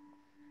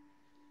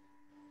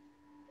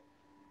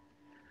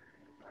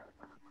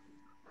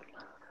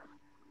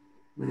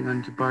 Waiting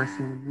on Jabbar,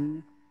 Sam,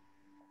 and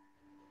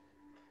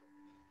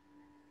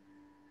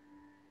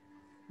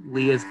Lee.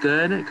 Lee is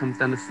good. It comes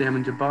down to Sam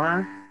and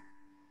Jabbar.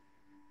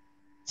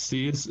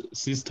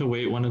 Sees to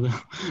wait one of them.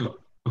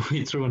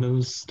 Wait for one of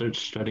them to start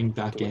strutting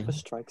back Do we in. have a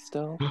strike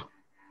still?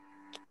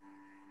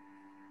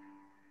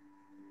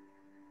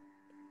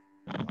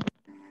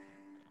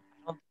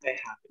 They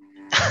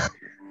have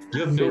You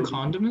have no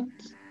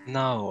condiments?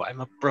 No,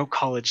 I'm a broke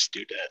college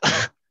student.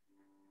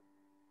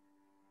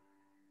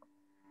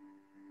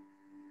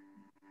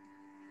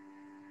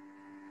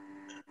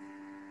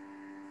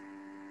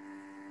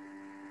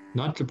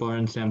 Not Jabbar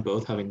and Sam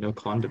both having no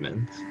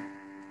condiments.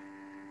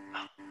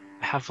 I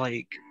have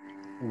like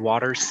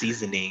water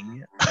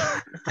seasoning.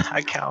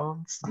 That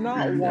counts.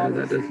 Not No,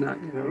 water. that does not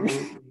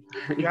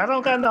count. Y'all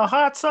don't got no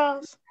hot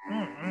sauce?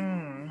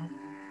 Mm-mm.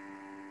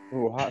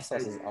 Ooh, hot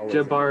sauce is always.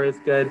 Jabbar is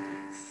good.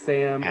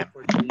 Sam,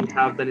 unfortunately, you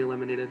have been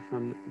eliminated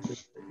from the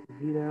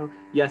veto.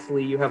 Yes,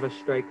 Lee, you have a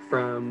strike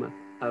from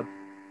a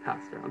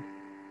past round.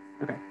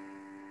 Okay.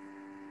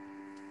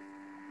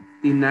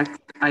 The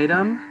next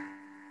item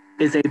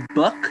is a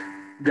book.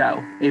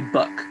 Go. A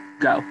book.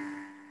 Go.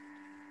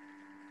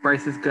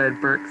 Bryce is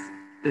good. Burks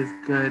is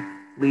good.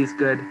 Lee's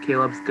good.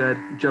 Caleb's good.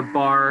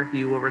 Jabbar,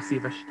 you will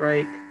receive a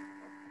strike.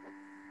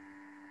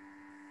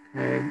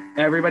 Okay.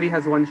 Everybody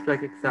has one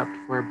strike except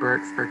for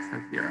Burks. Burks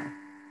has 0.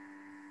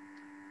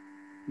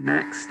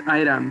 Next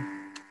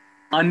item.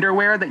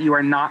 Underwear that you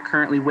are not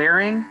currently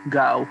wearing.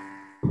 Go.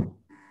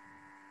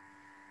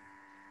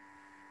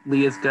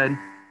 Lee is good.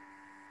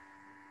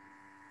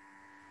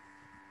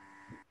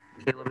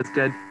 Caleb is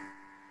good.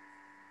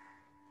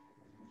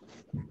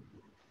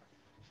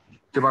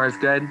 Jabbar is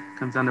good.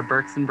 Comes down to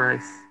Burks and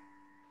Bryce.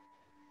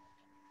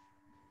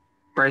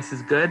 Bryce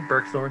is good.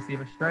 Burks will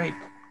receive a strike.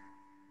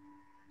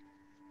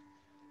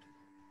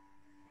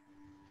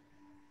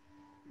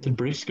 Did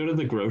Bryce go to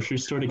the grocery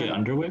store to get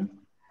underwear?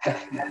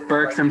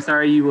 Burks, I'm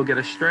sorry, you will get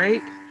a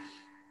strike.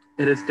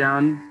 It is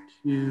down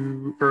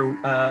to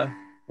for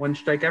one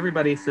strike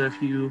everybody. So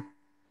if you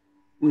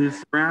lose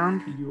the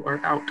round, you are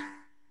out.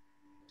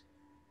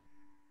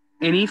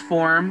 Any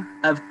form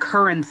of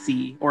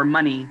currency or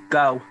money,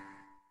 go.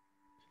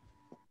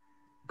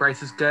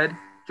 Bryce is good.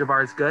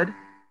 Jabbar is good.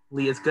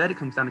 Lee is good. It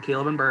comes down to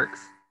Caleb and Burks.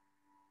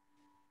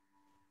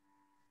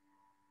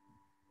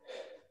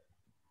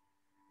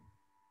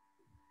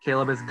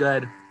 Caleb is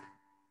good.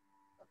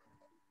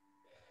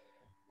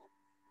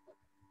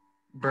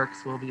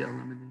 Burks will be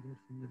eliminated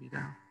from the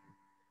veto.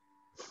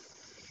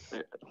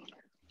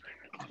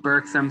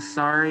 Burks, I'm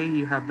sorry,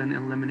 you have been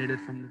eliminated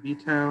from the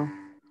veto.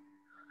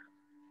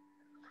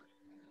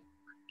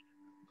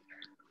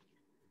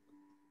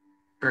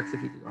 Burks,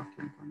 if you could go off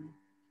camera for me.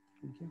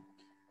 Thank you.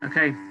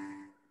 Okay.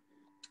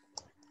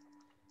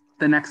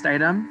 The next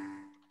item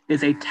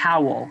is a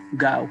towel.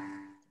 Go.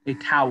 A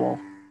towel.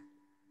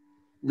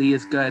 Lee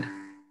is good.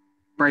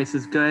 Bryce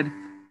is good.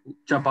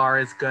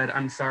 Jabbar is good.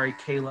 I'm sorry,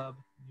 Caleb,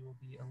 you will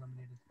be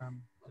eliminated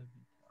from the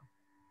veto.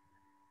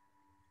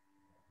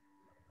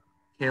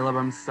 Caleb,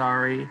 I'm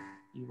sorry,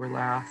 you were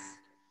last.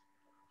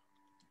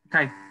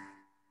 Okay.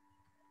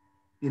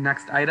 The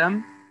next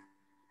item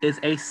is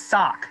a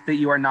sock that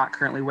you are not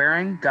currently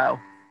wearing. Go.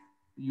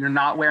 You're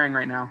not wearing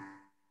right now.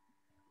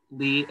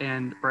 Lee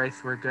and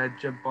Bryce were good.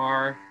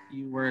 Jabbar,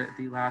 you were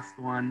the last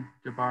one.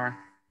 Jabbar,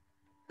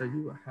 so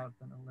you have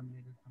been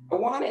eliminated from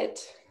I want it.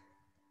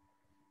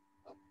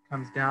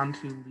 Comes down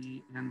to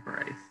Lee and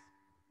Bryce.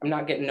 I'm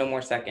not getting no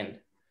more second.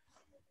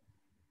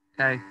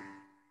 Okay.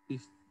 The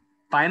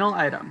final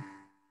item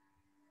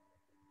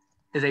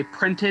is a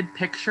printed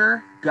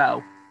picture.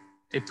 Go.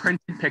 A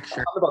printed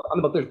picture. On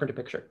the book, there's a printed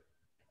picture.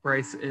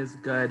 Bryce is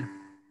good.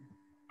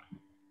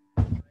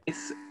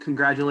 Bryce,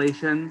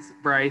 congratulations.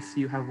 Bryce,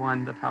 you have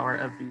won the power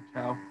of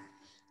veto.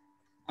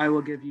 I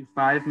will give you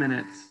 5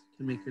 minutes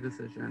to make your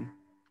decision.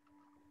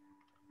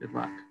 Good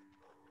luck.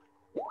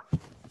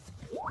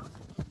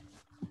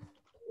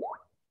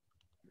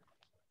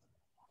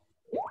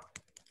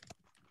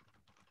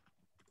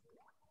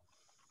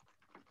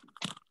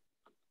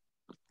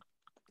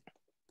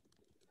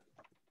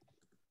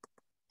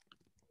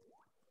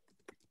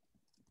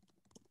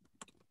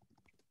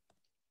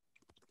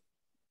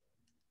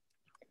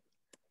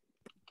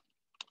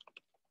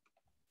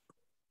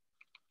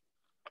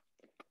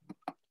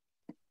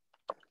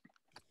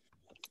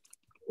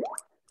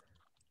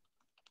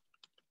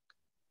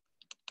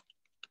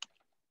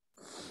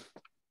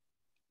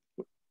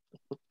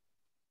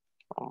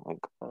 Oh my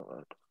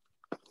god.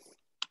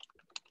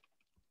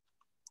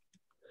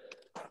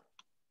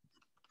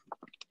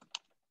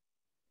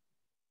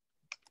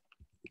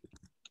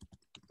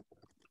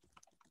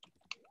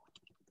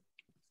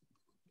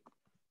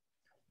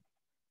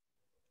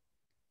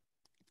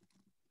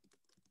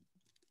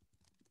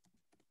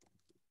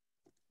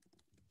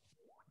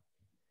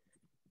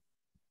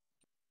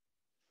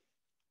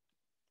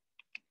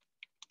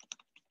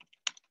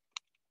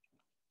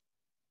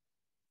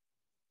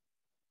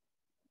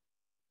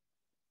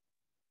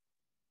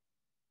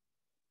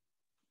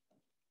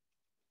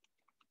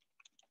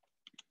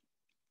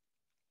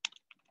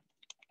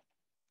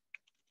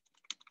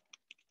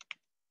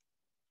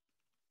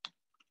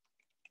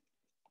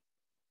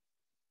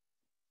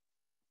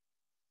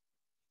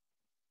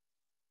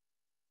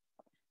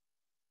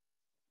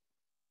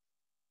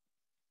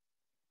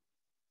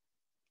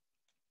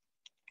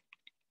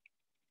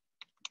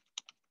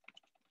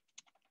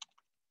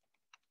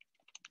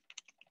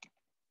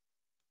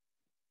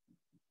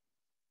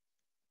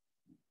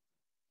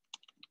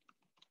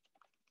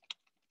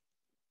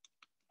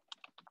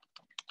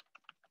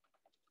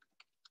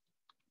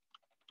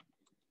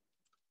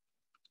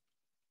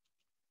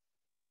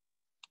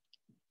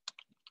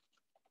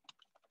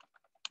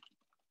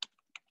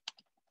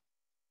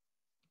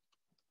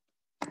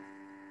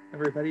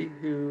 Everybody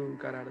who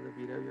got out of the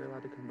veto, you're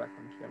allowed to come back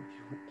on cam if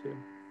you want to.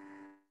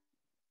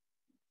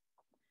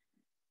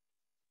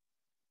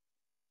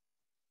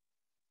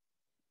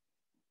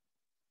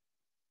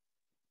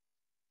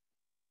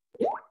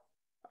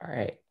 All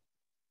right.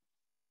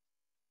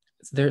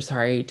 So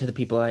sorry to the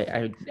people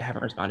I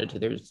haven't responded to.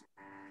 There's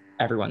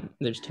everyone.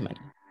 There's too many.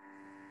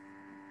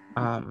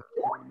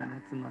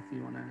 minutes, unless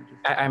you want to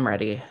just. I'm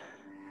ready.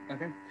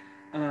 Okay.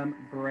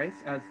 Bryce,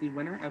 as the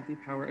winner of the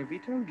power of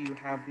veto, you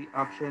have the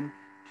option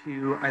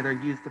to either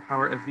use the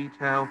power of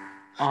veto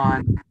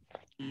on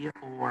me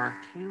or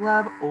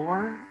Caleb,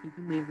 or you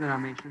can leave the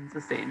nominations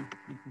the same.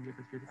 You can give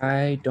us your decision.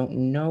 I don't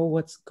know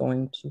what's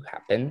going to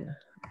happen,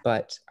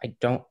 but I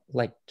don't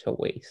like to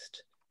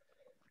waste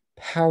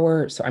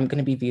power, so I'm going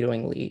to be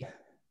vetoing Lee.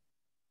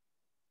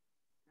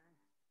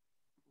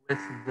 With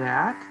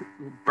that,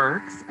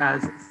 Burks,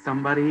 as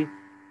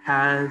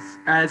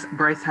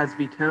Bryce has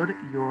vetoed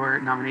your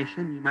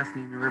nomination, you must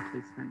name your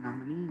replacement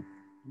nominee.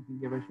 You can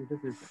give us your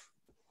decision.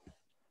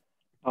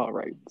 All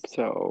right,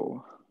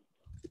 so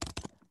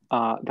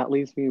that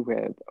leaves me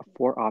with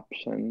 4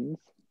 options.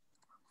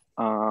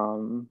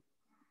 I'm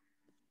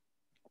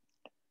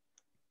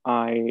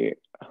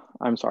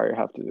sorry, I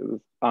have to do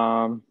this.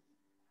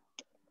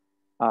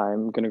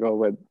 I'm gonna go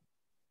with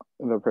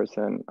the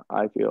person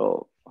I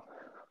feel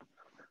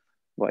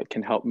like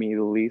can help me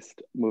the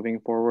least moving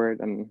forward,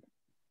 and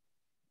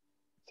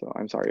so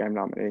I'm sorry, I'm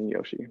nominating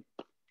Yoshi.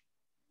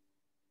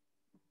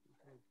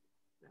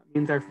 That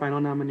means our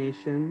final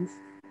nominations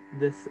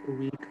this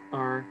week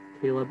are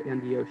Caleb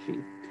and Yoshi.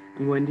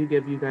 I'm going to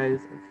give you guys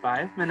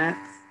 5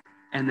 minutes,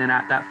 and then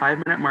at that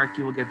 5-minute mark,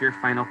 you will give your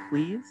final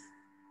pleas,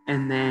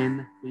 and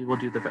then we will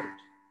do the vote.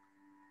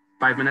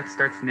 5 minutes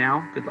starts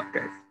now. Good luck,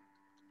 guys.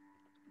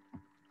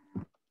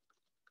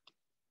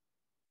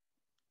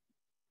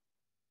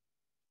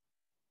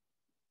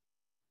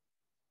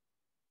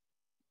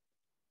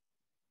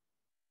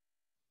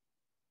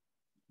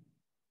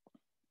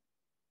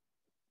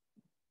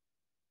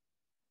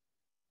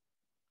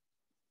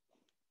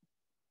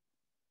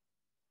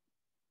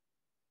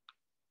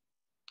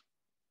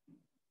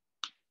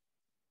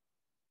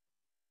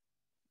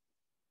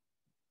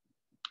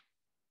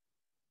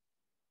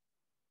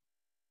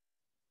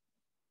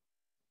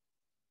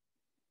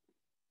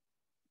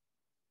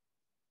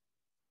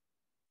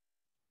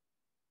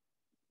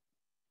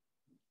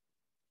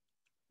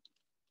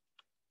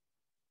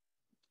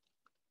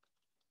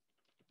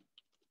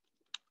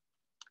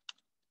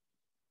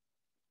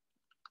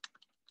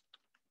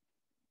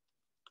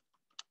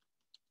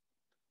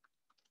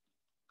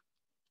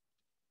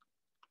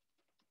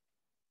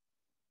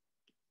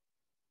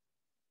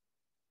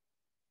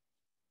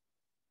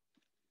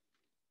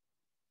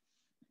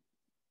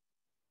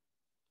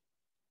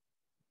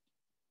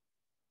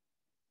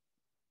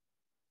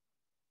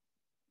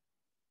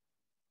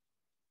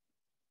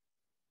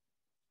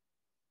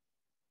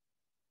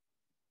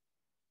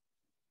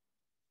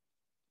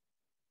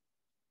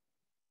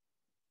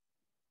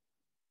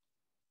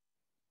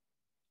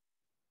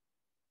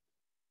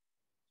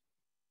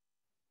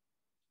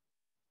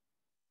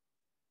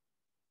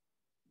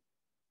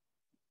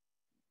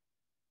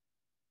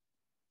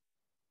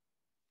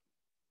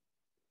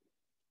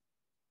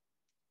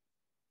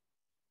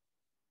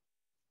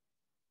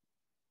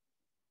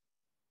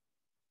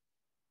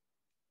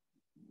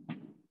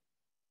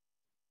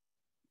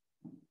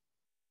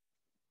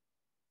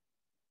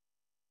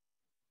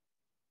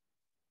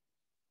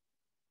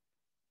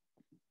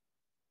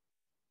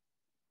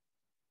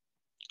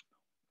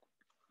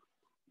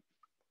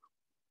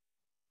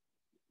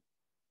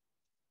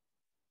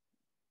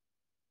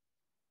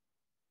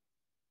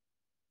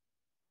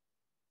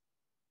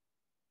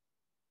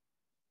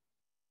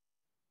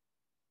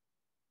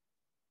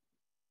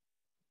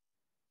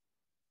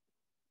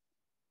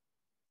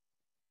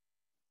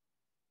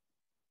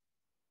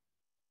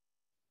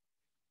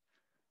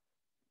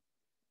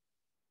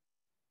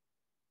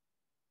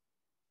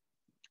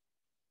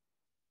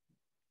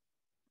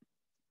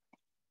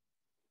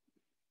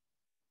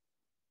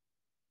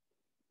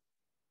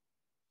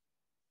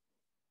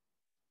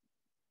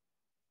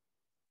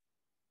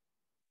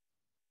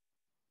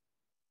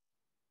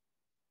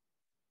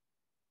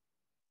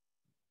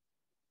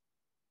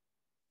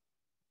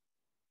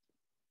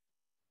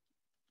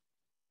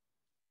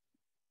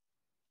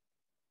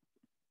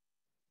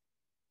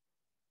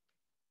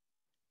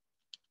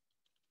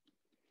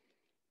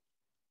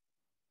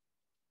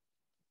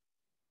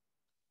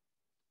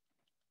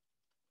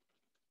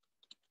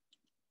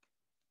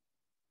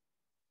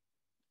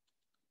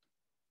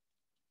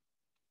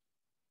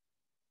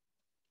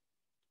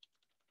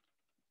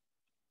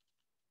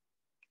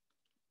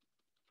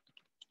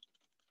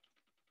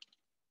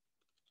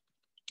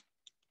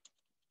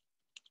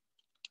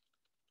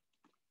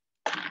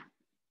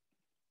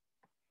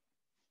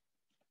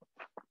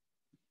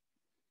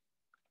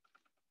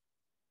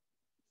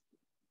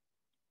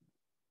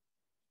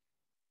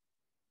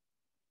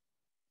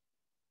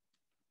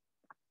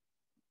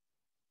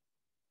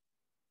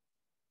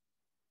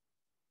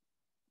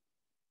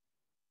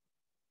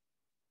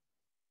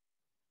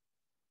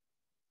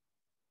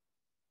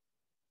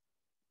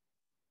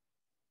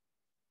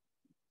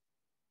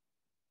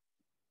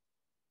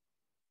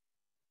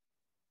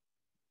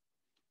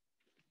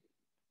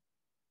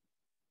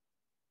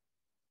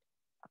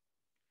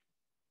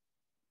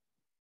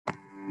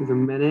 There's a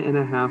minute and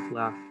a half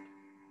left.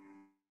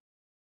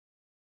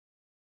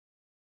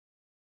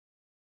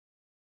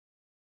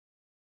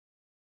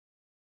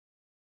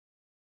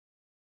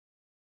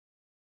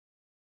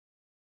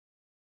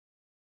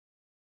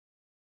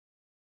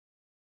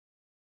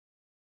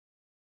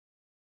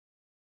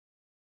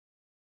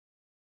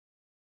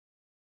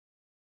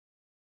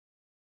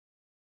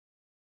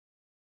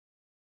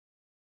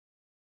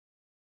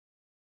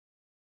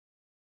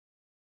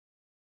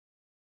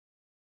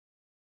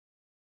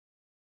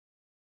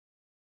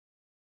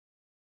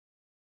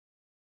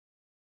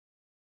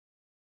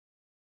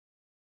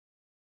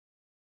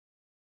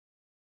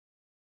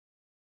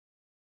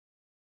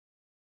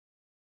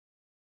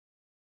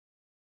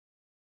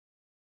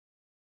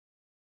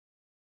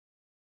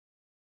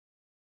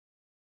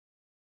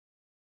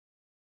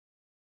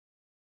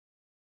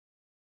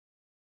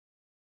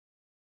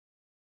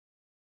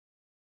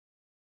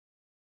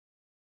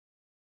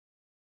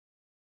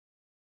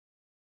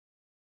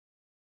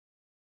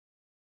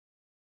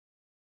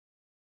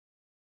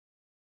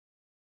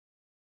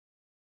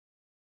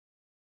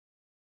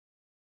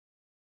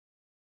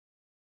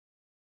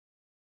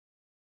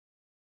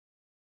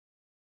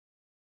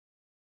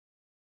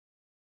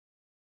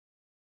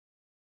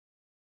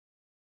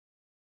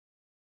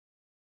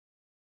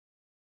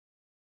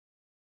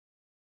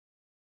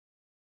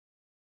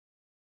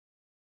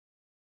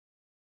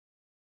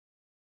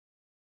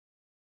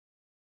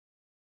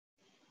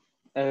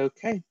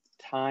 Okay,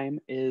 time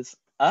is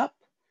up.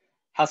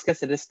 House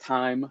guests, it is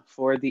time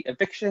for the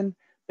eviction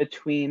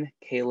between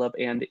Caleb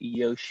and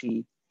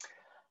Yoshi.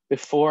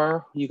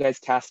 Before you guys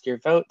cast your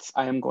votes,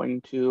 I am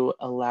going to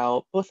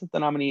allow both of the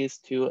nominees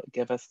to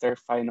give us their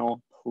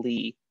final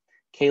plea.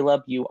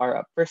 Caleb, you are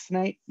up first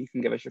tonight. You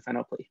can give us your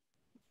final plea.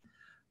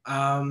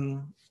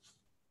 Kind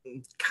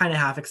of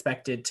half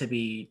expected to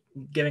be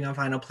giving a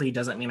final plea.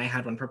 Doesn't mean I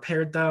had one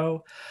prepared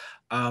though.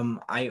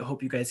 I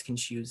hope you guys can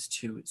choose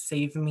to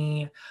save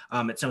me.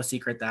 It's no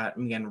secret that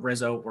me and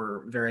Rizzo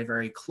were very,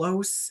 very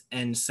close.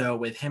 And so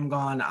with him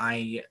gone,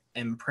 I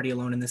am pretty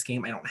alone in this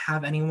game. I don't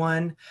have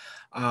anyone.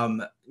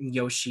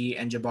 Yoshi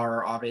and Jabbar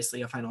are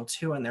obviously a final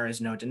two, and there is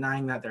no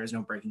denying that. There is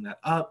no breaking that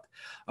up.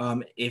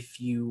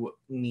 If you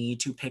need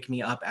to pick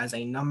me up as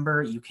a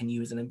number, you can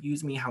use and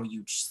abuse me how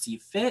you see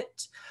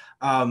fit.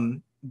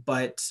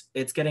 But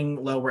it's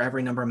getting low where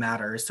every number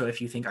matters. So if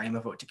you think I am a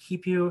vote to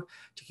keep you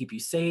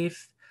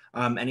safe,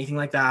 anything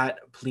like that,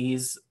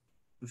 please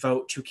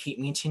vote to keep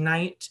me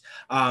tonight.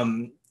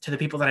 To the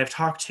people that I've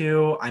talked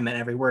to, I meant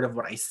every word of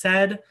what I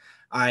said.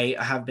 I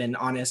have been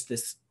honest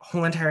this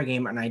whole entire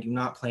game, and I do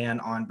not plan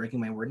on breaking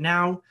my word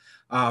now.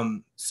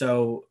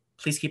 So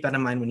please keep that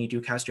in mind when you do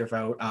cast your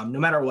vote. No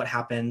matter what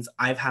happens,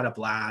 I've had a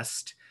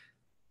blast.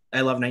 I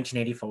love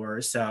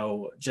 1984,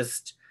 so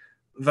just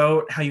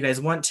vote how you guys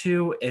want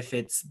to. If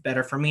it's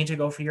better for me to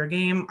go for your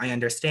game, I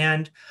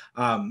understand.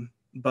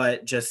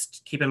 But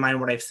just keep in mind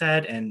what I've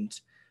said and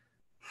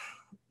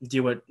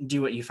do what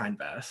you find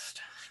best.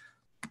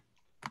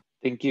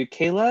 Thank you,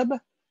 Caleb.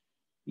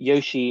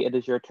 Yoshi, it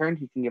is your turn.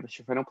 You can give us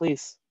your final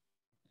please.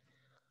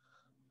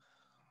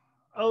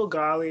 Oh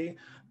golly.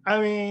 I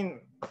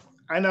mean,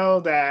 I know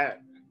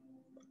that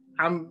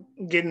I'm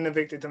getting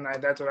evicted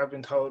tonight. That's what I've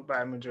been told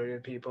by a majority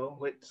of people,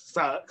 which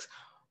sucks.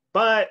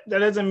 But that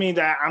doesn't mean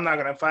that I'm not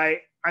going to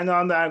fight. I know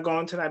I'm not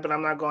going tonight, but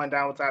I'm not going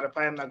down without a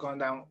fight. I'm not going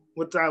down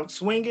without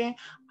swinging.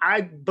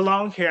 I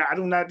belong here. I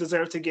do not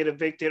deserve to get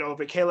evicted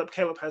over Caleb.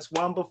 Caleb has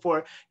won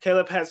before.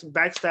 Caleb has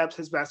backstabbed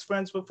his best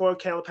friends before.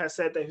 Caleb has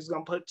said that he's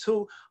going to put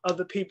two of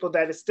the people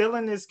that is still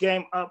in this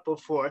game up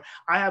before.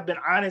 I have been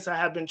honest. I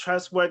have been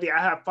trustworthy. I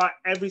have fought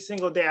every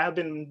single day. I have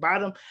been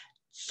bottom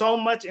so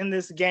much in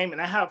this game, and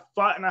I have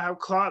fought and I have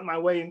clawed my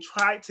way and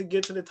tried to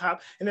get to the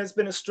top, and it's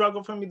been a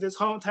struggle for me this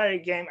whole entire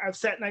game. I've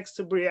sat next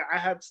to Bria. I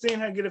have seen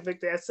her get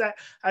evicted.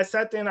 I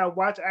sat there and I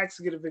watched Axe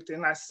get evicted,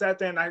 and I sat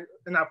there and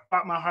I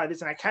fought my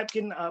hardest, and I kept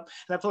getting up,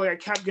 and I feel like I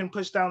kept getting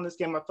pushed down in this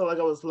game. I feel like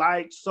I was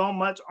lied so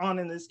much on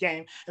in this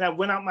game, and I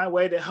went out my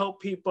way to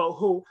help people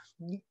who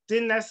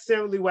didn't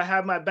necessarily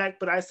have my back,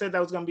 but I said I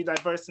was going to be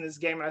diverse in this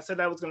game, and I said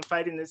I was going to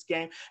fight in this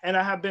game, and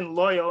I have been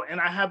loyal, and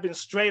I have been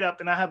straight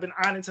up, and I have been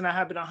honest, and I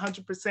have been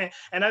 100%,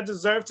 and I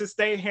deserve to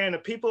stay here. And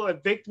if people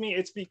evict me,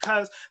 it's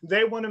because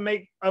they want to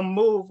make a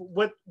move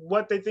with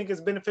what they think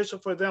is beneficial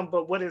for them,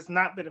 but what is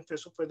not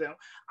beneficial for them.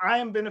 I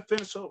am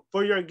beneficial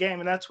for your game,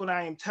 and that's what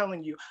I am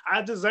telling you.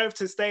 I deserve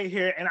to stay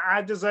here, and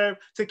I deserve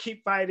to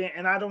keep fighting,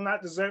 and I do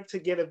not deserve to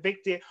get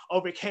evicted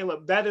over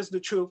Caleb. That is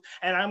the truth,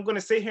 and I'm going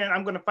to sit here and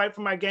I'm going to fight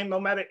for my game no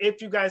matter if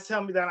you guys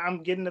tell me that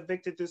I'm getting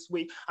evicted this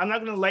week. I'm not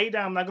going to lay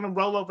down, I'm not going to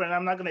roll over, and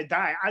I'm not going to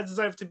die. I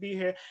deserve to be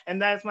here, and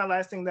that's my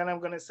last thing that I'm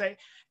going to say.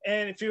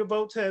 And if you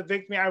vote to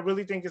evict me, I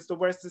really think it's the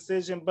worst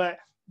decision, but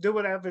do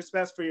whatever's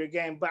best for your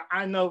game. But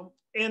I know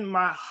in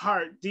my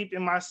heart, deep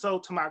in my soul,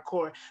 to my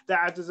core,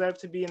 that I deserve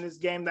to be in this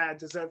game, that I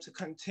deserve to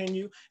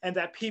continue, and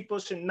that people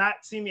should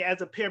not see me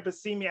as a peer, but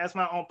see me as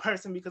my own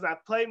person, because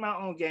I've played my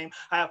own game.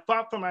 I have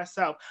fought for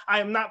myself. I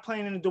am not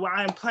playing in the duel.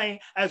 I am playing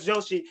as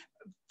Yoshi,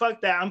 fuck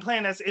that. I'm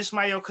playing as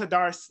Ishmael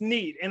Kadar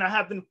Sneed, and I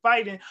have been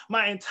fighting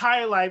my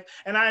entire life,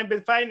 and I have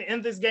been fighting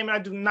in this game, and I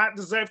do not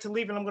deserve to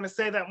leave. And I'm going to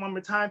say that one more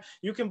time.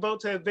 You can vote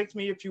to evict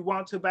me if you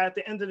want to, but at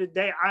the end of the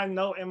day, I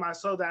know in my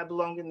soul that I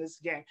belong in this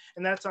game.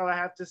 And that's all I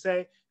have to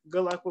say.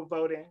 Good luck with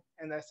voting,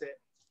 and that's it.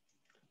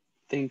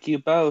 Thank you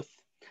both.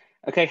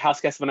 Okay, house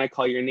guests, when I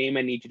call your name,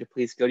 I need you to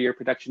please go to your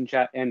production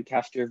chat and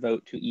cast your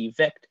vote to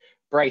evict.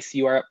 Bryce,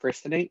 you are up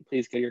first tonight.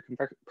 Please go to your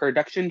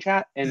production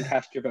chat and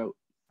cast your vote.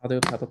 I'll do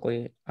it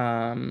publicly.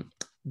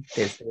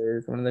 This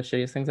is one of the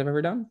shittiest things I've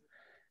ever done.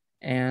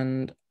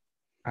 And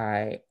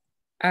I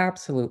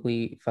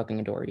absolutely fucking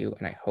adore you,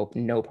 and I hope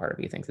no part of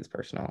you thinks it's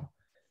personal.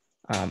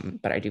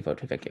 But I do vote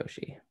to evict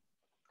Yoshi.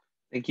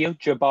 Thank you.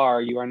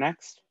 Jabbar, you are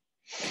next.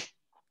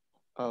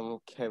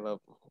 Caleb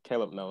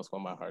knows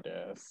what my heart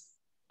is.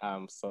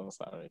 I'm so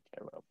sorry,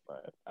 Caleb,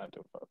 but I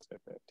do vote to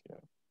evict you.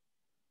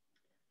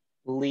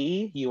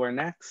 Lee, you are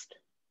next.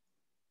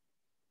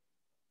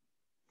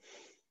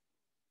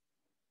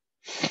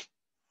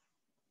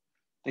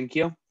 Thank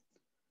you.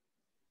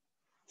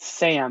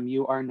 Sam,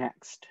 you are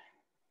next.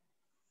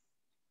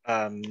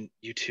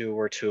 You two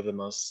were two of the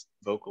most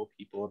vocal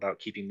people about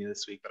keeping me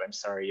this week, but I'm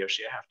sorry,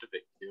 Yoshi, I have to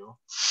evict you.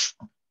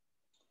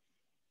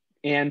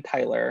 And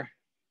Tyler.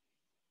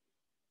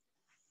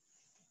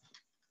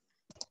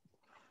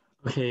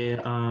 Okay,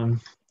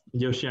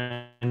 Yoshi,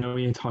 I know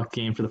we talked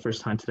game for the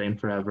first time today and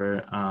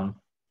forever.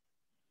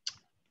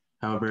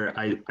 However,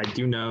 I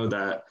do know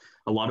that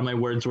a lot of my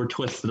words were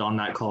twisted on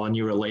that call and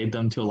you relayed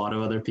them to a lot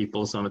of other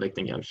people, so I'm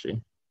evicting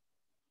Yoshi.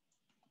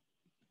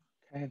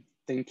 Okay,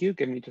 thank you.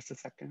 Give me just a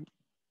second.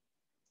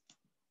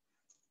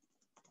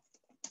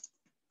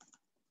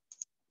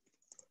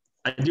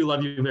 I do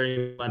love you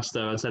very much,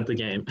 though. It's at the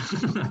game.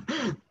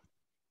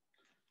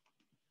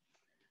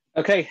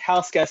 Okay,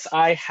 house guests,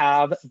 I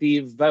have the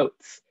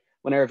votes.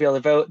 When I reveal the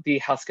vote, the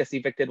house guest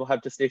evicted will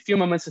have just a few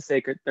moments to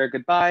say their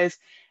goodbyes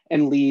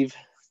and leave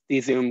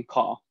the Zoom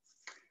call.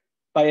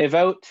 By a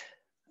vote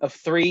of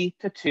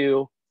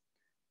 3-2,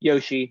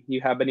 Yoshi, you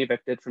have been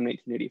evicted from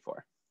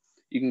 1984.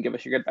 You can give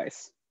us your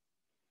goodbyes.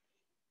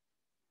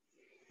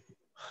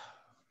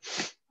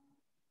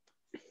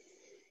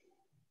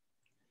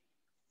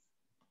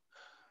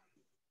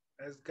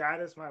 As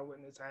God is my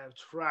witness, I have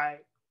tried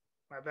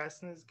my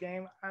best in this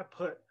game. I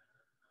put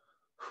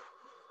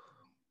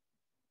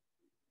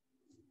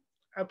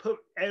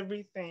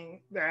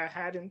everything that I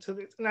had into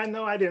this, and I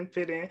know I didn't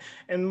fit in.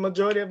 And the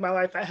majority of my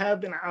life, I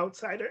have been an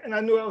outsider, and I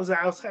knew I was an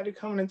outsider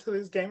coming into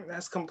this game, and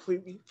that's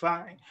completely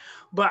fine.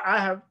 But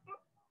I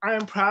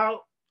am proud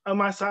of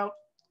myself,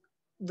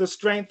 the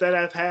strength that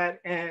I've had,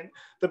 and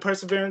the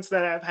perseverance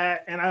that I've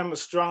had, and I'm a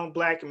strong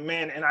Black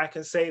man, and I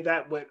can say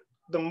that with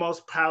the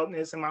most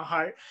proudness in my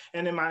heart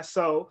and in my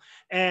soul.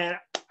 And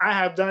I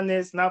have done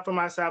this not for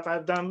myself,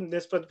 I've done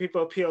this for the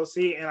people of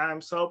POC, and I'm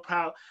so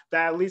proud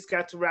that I at least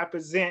got to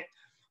represent,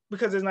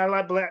 because there's not a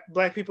lot of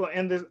black people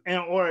in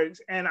orgs,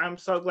 and I'm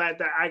so glad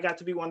that I got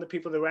to be one of the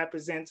people that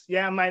represents.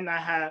 Yeah, I might not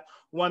have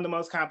won the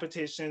most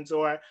competitions,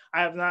 or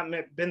I have not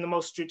been the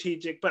most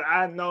strategic, but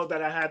I know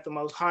that I had the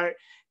most heart,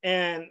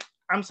 and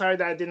I'm sorry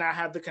that I did not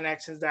have the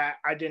connections that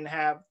I didn't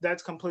have.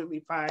 That's completely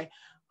fine.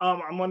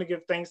 I want to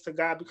give thanks to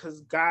God, because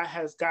God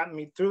has gotten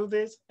me through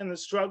this and the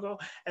struggle.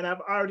 And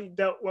I've already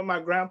dealt with my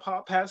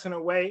grandpa passing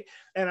away,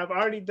 and I've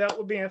already dealt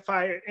with being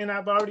fired, and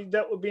I've already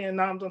dealt with being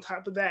numbed on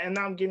top of that. And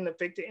now I'm getting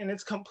evicted, and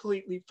it's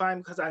completely fine,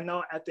 because I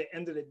know at the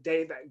end of the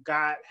day that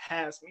God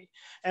has me.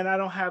 And I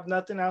don't have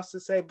nothing else to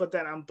say but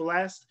that I'm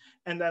blessed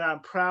and that I'm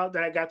proud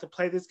that I got to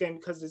play this game,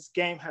 because this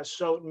game has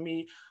showed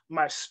me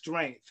my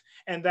strength.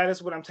 And that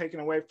is what I'm taking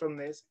away from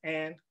this.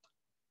 And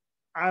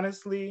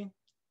honestly,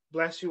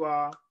 bless you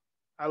all.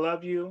 I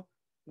love you.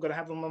 I'm gonna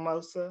have a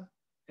mimosa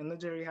in the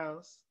jury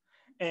house.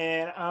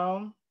 And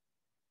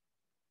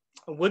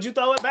would you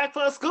throw it back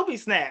for a Scooby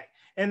snack?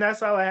 And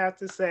that's all I have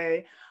to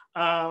say.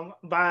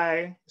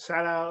 Bye.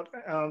 Shout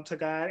out to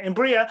God. And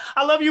Bria,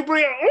 I love you,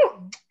 Bria.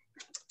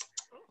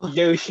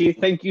 Yoshi,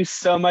 thank you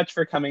so much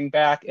for coming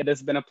back. It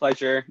has been a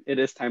pleasure. It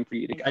is time for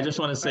you to go. I just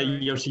want to say,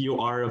 Yoshi, you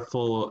are a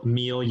full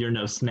meal. You're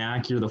no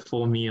snack. You're the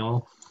full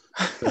meal.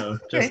 So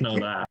just know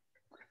that.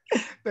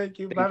 Thank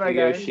you. Bye-bye,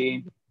 guys.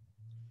 Yoshi.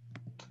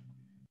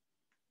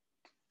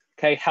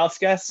 Okay, house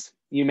guests,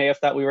 you may have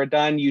thought we were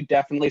done. You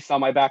definitely saw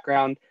my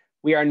background.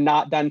 We are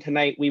not done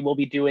tonight. We will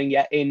be doing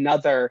yet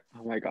another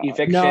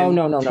eviction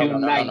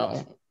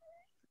tonight.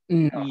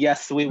 No.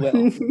 Yes, we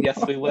will.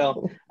 Yes, we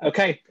will.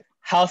 Okay,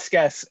 house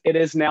guests, it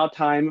is now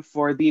time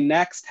for the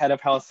next head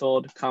of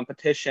household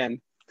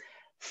competition.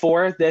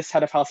 For this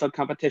head of household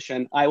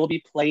competition, I will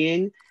be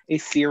playing a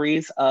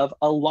series of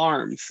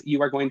alarms.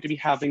 You are going to be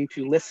having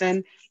to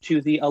listen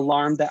to the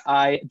alarm that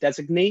I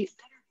designate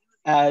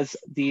as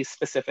the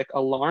specific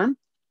alarm.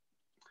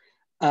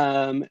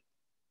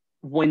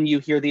 When you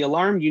hear the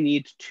alarm, you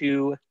need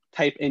to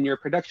type in your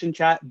production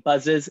chat,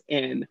 buzzes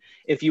in.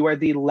 If you are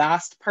the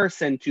last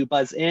person to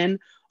buzz in,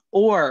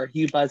 or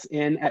you buzz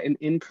in at an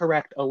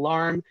incorrect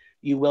alarm,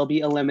 you will be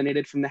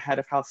eliminated from the head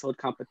of household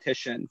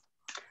competition.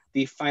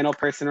 The final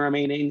person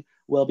remaining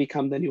will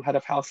become the new head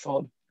of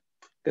household.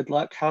 Good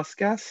luck, house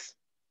guests.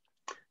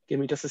 Give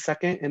me just a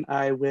second and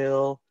I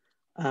will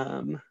tell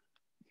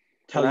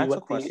I you ask what a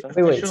the question?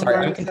 Wait, official sorry.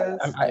 alarm says.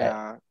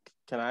 Yeah.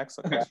 Can I ask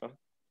a Okay. question?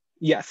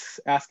 Yes,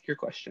 ask your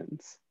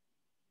questions.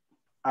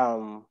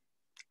 Are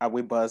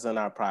we buzzing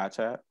our pride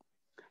chat?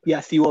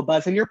 Yes, you will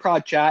buzz in your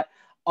prod chat.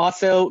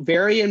 Also,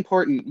 very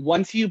important,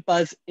 once you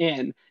buzz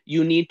in,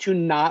 you need to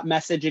not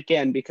message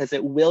again because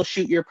it will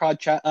shoot your prod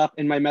chat up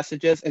in my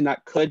messages and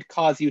that could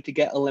cause you to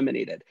get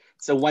eliminated.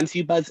 So once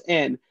you buzz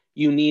in,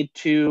 you need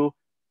to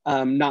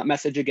not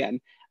message again.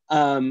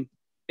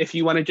 If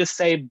you want to just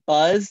say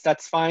buzz,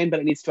 that's fine, but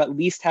it needs to at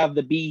least have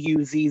the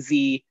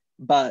B-U-Z-Z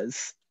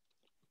buzz.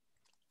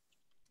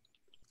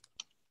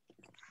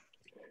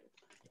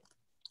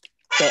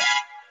 So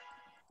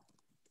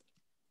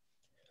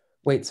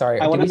Wait, sorry.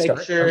 I want to make Are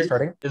we sure.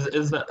 starting?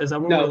 Is that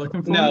what we're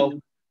looking for?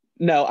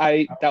 No,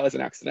 that was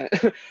an accident.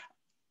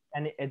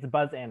 And it's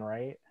buzz in,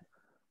 right?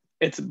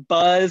 It's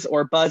buzz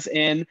or buzz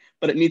in,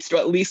 but it needs to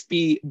at least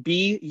be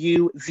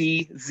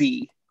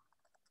B-U-Z-Z.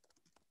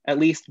 At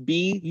least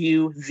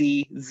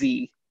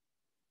B-U-Z-Z.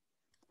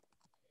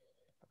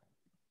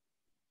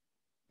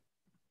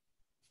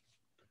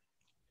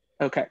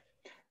 Okay.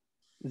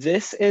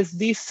 This is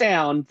the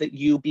sound that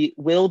you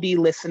will be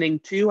listening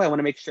to. I want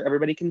to make sure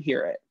everybody can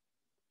hear it.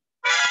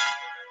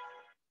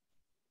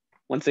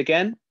 Once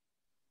again,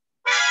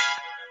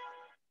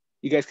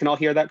 you guys can all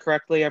hear that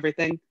correctly,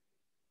 everything?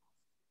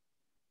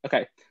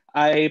 Okay,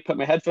 I put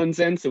my headphones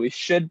in, so we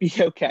should be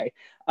okay.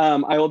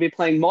 I will be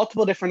playing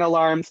multiple different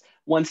alarms.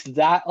 Once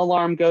that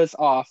alarm goes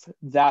off,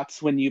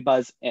 that's when you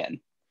buzz in.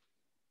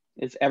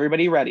 Is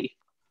everybody ready?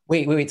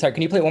 Wait. Sorry,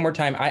 can you play it one more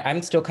time?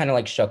 I'm still kind of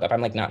like shook up.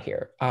 I'm like not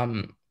here.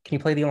 Can you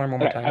play the alarm one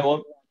more time? I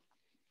will.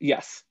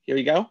 Yes, here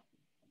we go.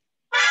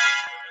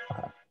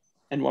 Okay.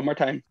 And one more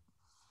time.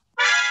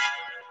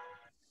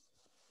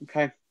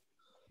 Okay.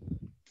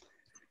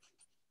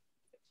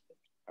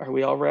 Are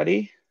we all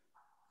ready?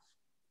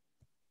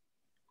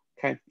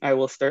 Okay, I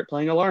will start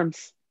playing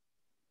alarms.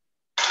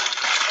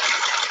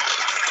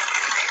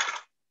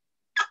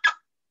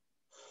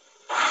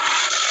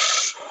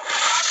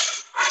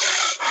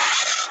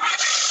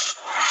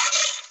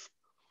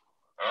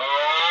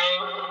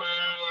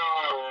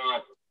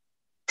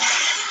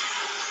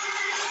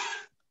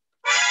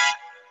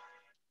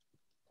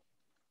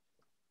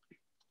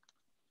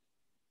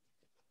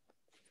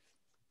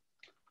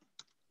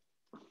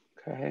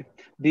 Okay,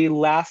 the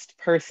last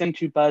person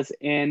to buzz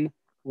in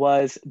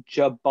was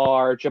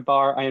Jabbar.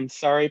 Jabbar, I am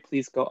sorry,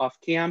 please go off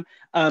cam.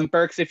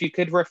 Berks, if you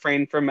could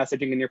refrain from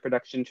messaging in your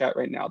production chat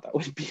right now, that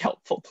would be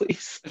helpful,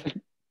 please.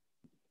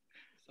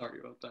 Sorry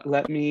about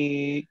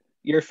that.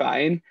 You're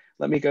fine.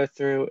 Let me go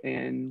through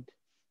and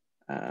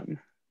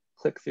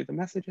click through the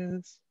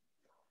messages.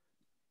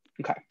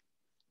 Okay.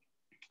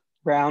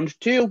 Round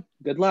 2,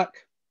 good luck.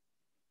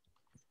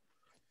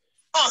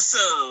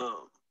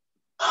 Awesome.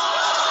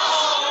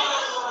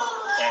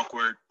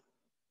 Awkward.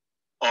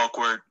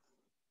 Awkward.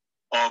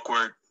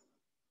 Awkward.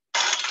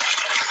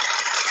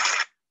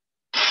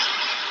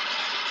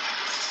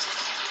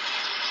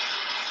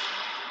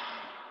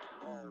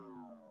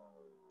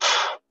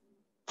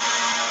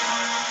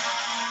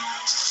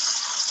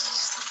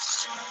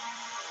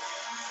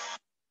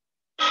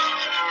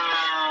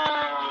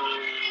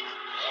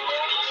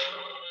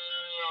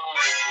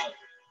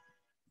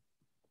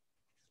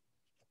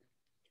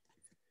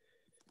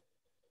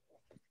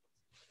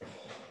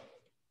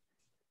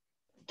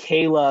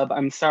 Caleb,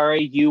 I'm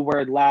sorry, you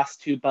were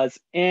last to buzz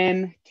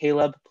in.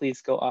 Caleb,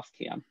 please go off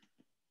cam.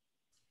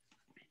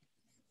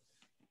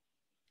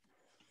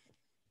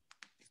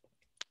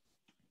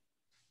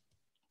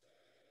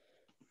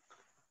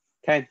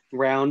 Okay,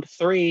 round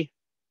 3.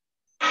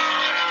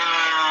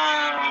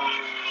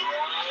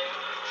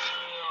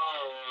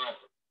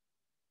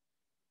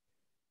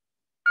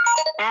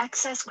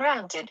 Access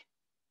granted.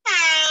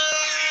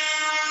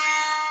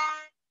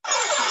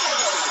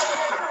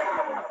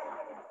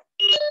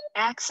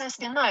 Access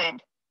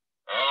denied.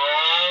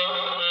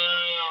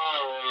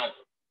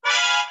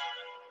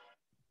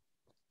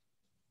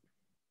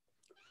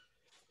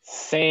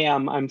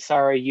 Sam, I'm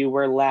sorry, you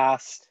were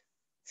last.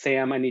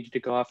 Sam, I need you to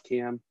go off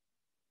cam.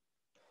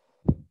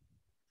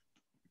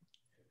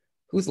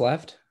 Who's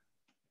left?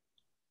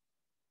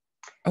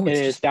 Oh, it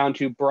is down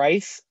to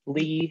Bryce,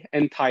 Lee,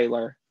 and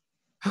Tyler.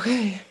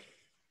 Okay.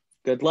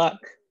 Good luck.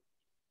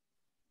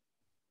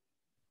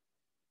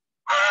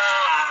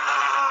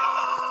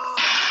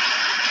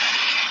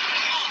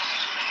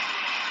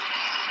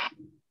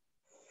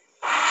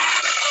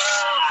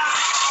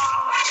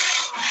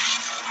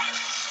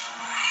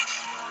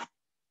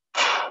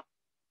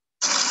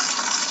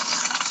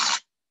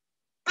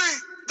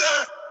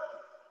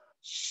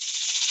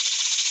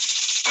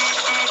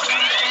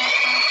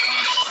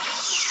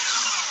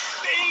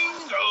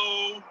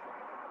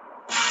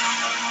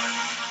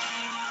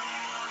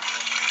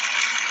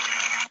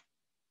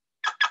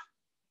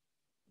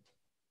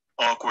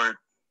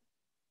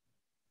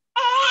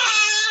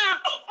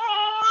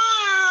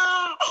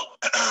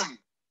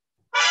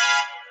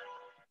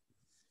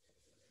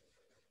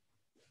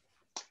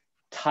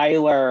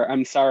 Tyler,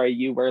 I'm sorry,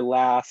 you were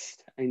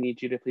last. I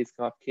need you to please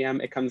go off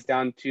cam. It comes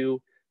down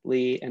to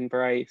Lee and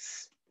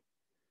Bryce.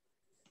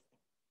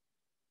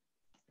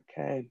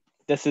 Okay,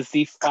 this is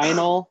the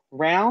final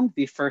round.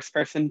 The first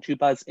person to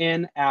buzz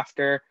in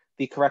after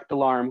the correct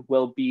alarm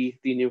will be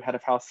the new head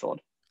of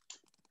household.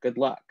 Good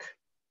luck.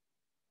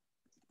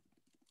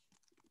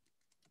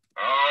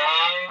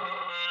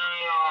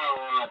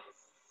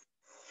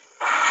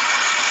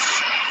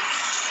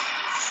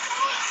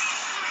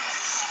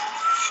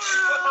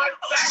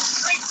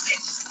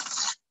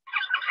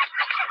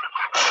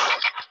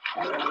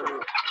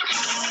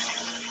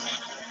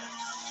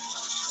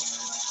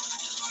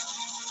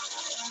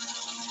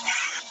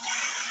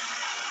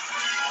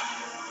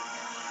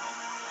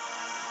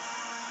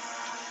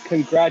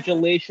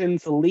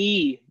 Congratulations,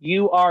 Lee.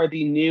 You are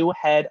the new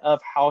head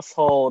of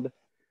household.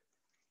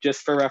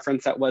 Just for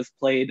reference, that was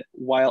played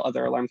while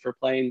other alarms were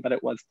playing, but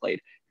it was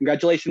played.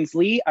 Congratulations,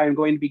 Lee. I'm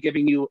going to be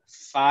giving you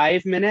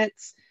 5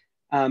 minutes.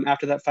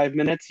 After that 5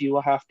 minutes, you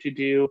will have to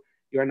do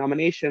your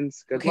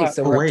nominations. Good Okay, luck.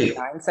 so we're up to Wait.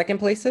 9 second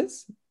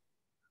places?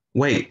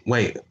 Wait,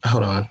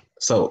 hold on.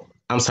 So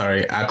I'm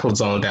sorry, I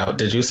zoned out.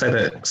 Did you say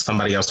that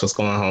somebody else was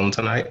going home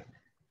tonight?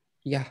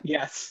 Yeah.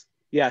 Yes.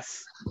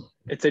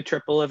 It's a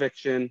triple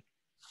eviction.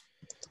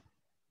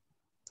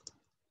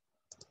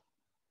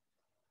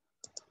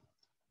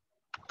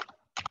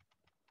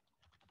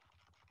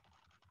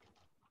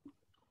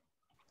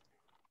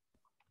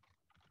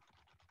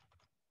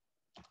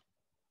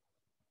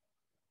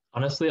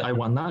 Honestly, I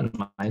won that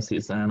in my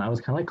season. I was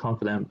kind of like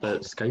confident,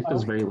 but Skype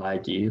is very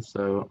laggy,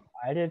 so.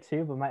 I did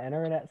too, but my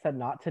internet said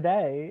not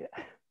today.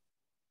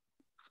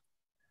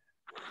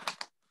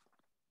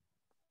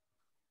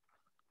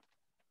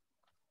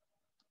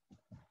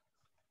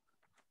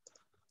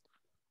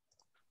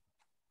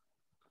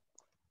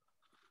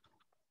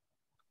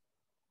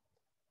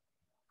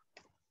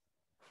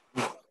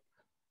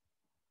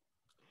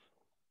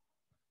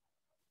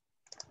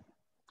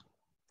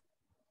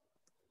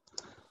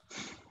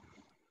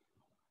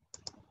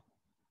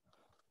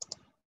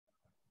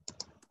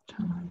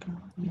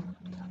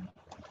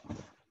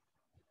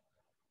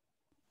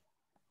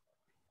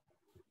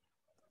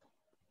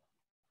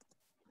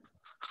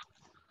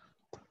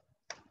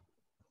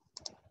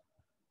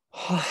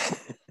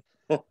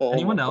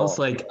 Anyone else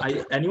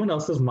anyone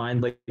else's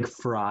mind like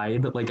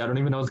fried? Like I don't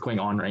even know what's going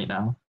on right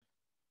now.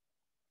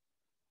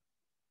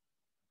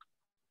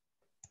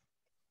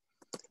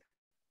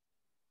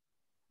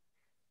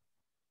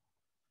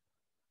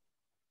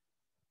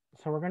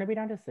 So we're gonna be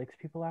down to 6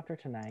 people after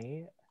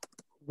tonight.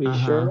 We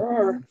sure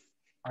are.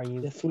 Are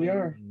you? Yes, we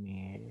are. kidding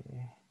me?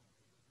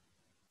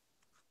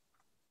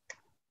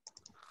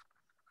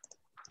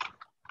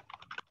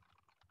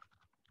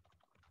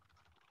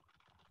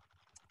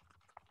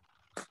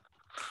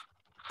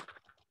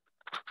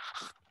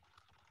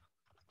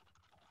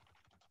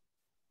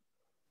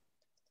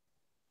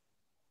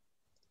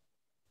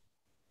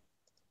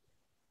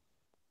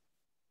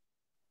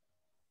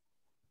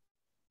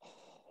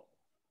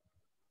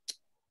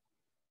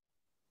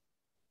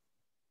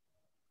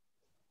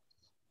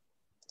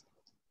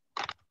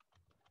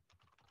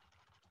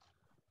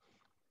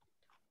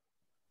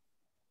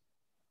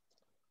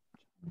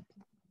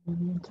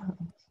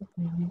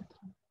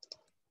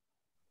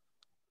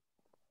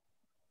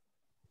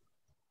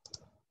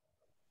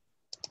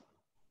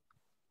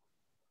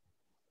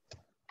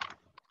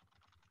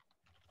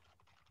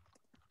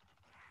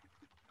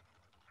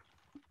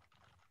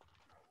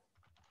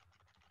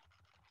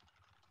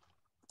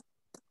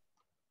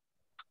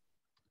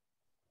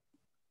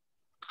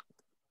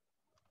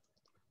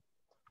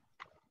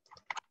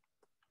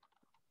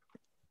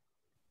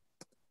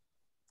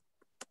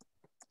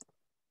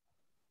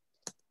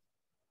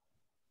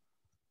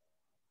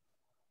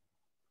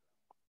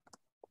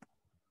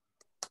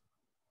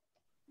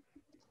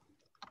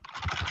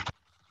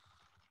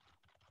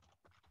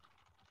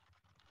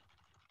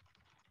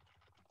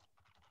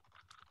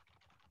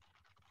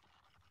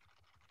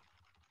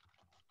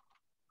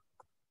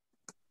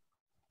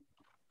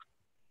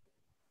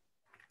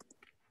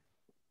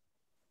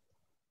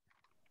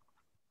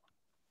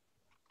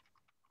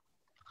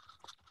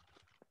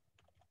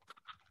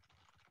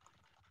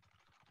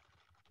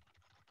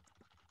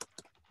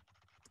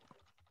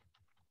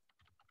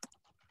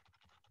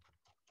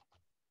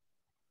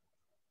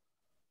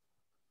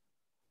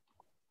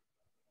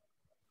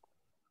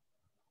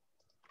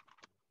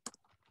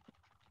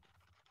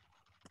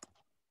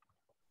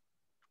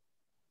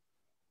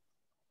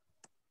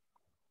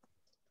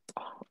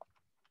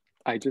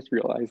 I just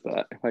realized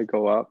that if I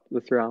go up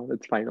this round,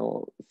 it's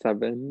final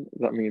 7.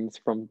 That means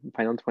from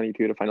final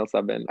 22 to final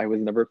 7, I was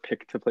never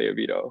picked to play a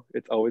veto.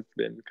 It's always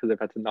been because I've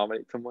had to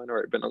nominate someone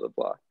or I've been on the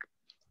block.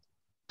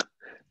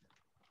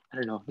 I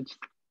don't know. I just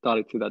thought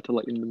I'd say that to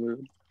lighten the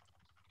mood.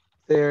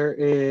 There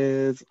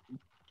is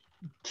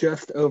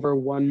just over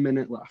 1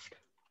 minute left.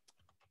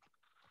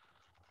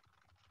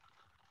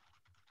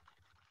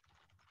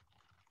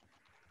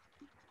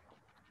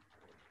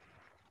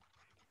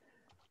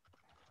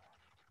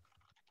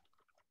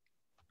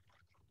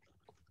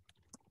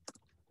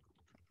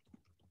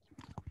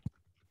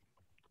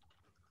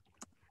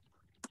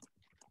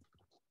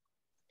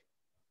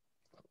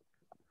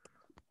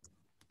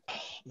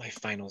 My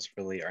finals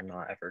really are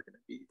not ever going to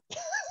be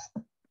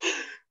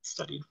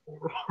studied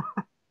for.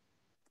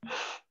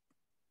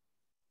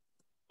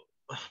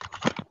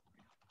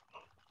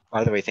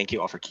 By the way, thank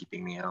you all for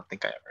keeping me. I don't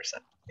think I ever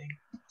said anything.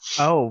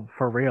 Oh,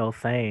 for real,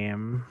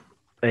 same.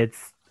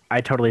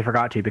 I totally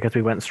forgot to because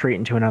we went straight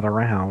into another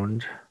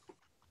round.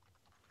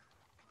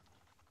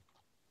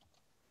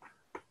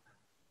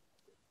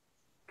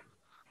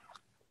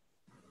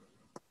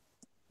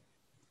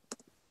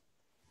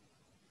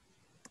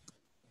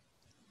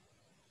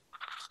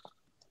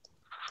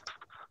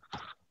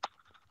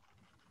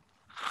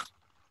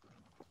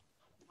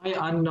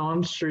 My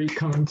unknown streak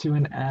coming to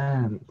an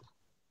end.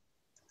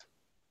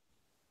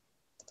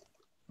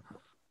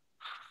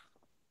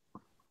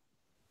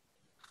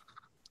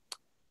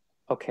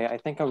 Okay, I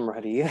think I'm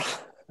ready.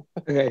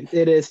 Okay,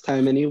 it is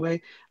time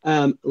anyway.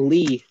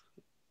 Lee,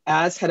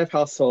 as head of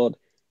household,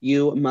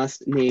 you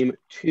must name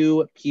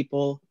 2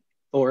 people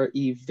for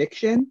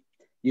eviction.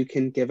 You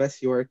can give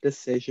us your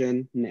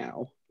decision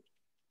now.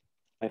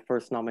 My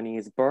first nominee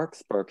is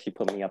Burks. Burks, you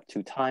put me up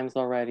 2 times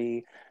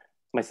already.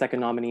 My second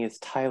nominee is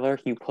Tyler.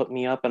 You put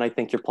me up, and I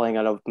think you're playing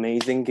an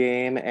amazing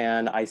game,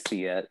 and I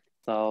see it.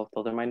 So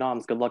those are my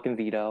noms. Good luck in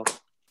veto.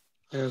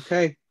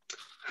 Okay,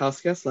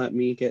 house guests, let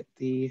me get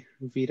the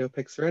veto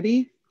picks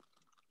ready.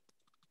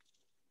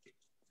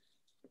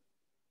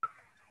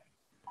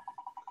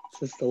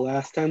 This is the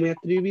last time we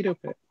have to do veto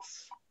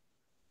picks.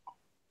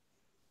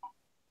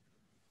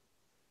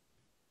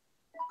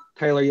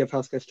 Tyler, you have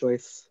house guest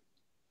choice.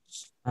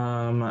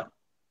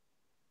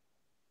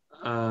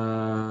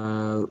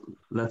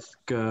 Let's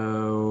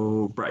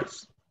go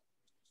Bryce.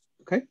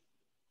 Okay.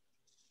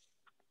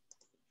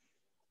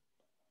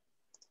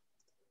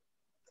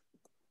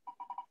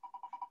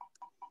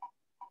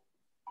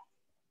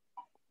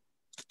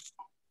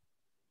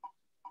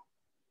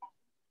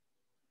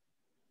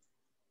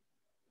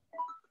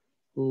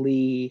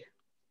 Lee,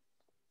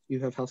 you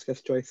have house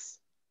guest choice.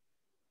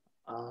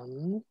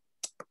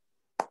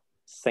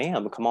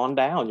 Sam, come on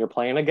down. You're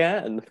playing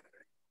again.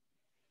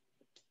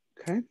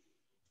 Okay.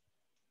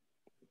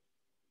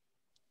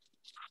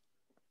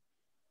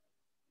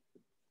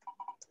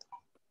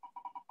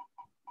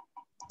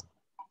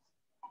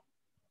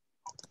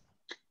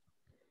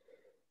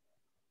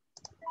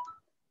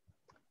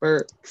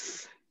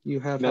 Burks, you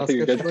have Nothing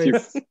house guest against you.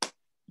 choice.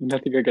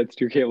 Nothing against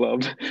you,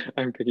 Caleb.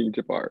 I'm picking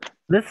Jabbar.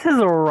 This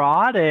is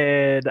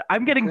rotted.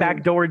 I'm getting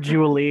backdoor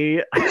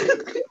Julie.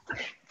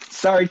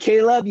 Sorry,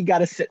 Caleb, you got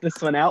to sit this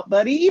one out,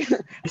 buddy.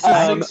 It's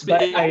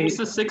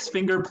a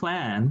 6-finger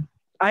plan.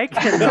 I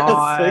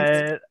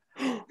cannot.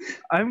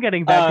 I'm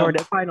getting backdoored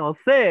at final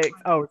 6.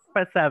 Oh,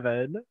 it's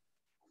 7.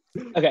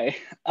 Okay.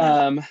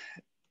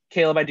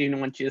 Caleb, I do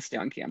want you to stay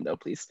on cam, though,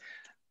 please.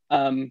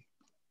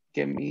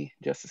 Give me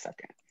just a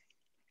second.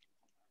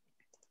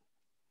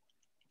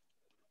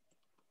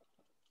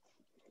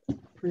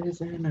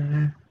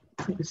 Prisoner.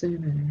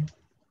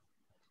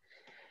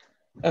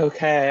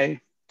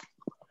 Okay.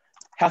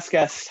 House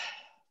guest,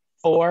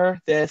 for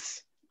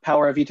this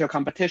Power of Veto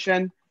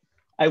competition,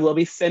 I will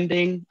be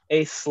sending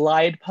a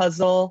slide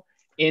puzzle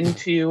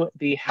into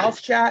the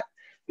house chat.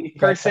 The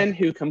person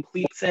who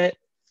completes it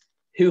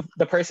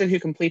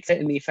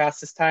in the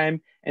fastest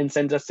time and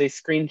sends us a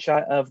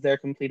screenshot of their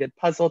completed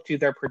puzzle to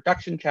their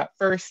production chat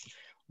first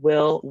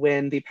will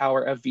win the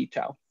Power of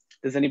Veto.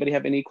 Does anybody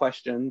have any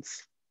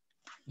questions?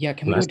 Yeah,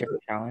 can we do a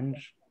different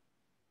challenge?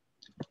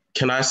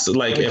 Can I,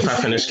 like, if I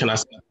finish, can I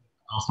send it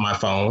off my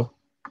phone?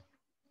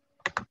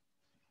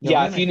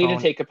 Yeah, if you need to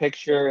take a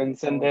picture and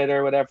send it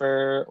or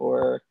whatever,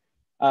 or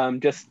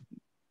just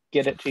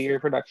get it to your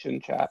production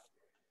chat.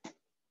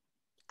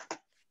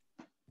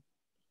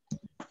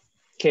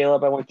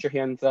 Caleb, I want your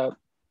hands up.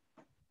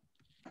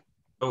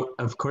 Oh,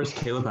 of course,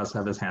 Caleb has to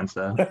have his hands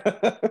up.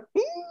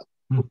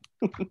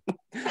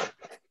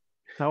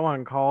 So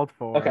uncalled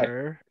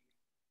for.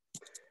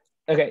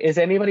 Okay, is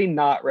anybody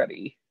not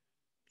ready?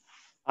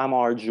 I'm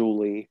our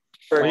Julie.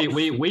 Wait,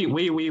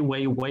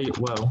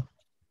 whoa.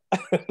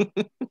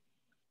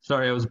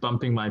 Sorry, I was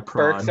bumping my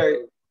prod.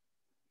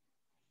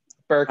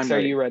 Burks, are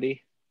you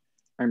ready?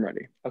 I'm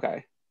ready.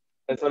 Okay.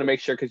 I just want to make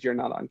sure because you're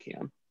not on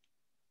cam.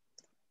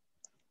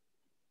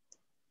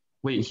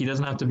 Wait, he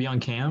doesn't have to be on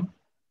cam?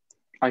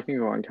 I can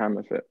go on cam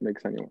if it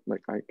makes anyone,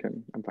 like,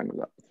 I'm fine with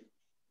that.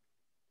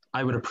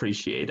 I would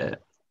appreciate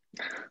it.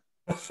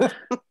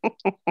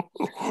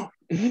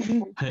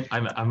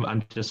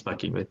 I'm just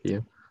fucking with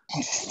you.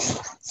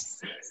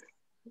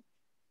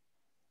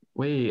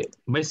 Wait,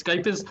 my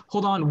Skype is,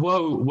 hold on,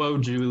 whoa,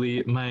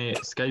 Julie, my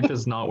Skype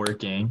is not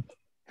working.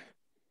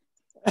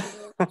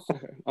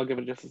 I'll give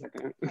it just a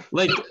second.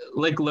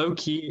 Like low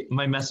key,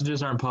 my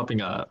messages aren't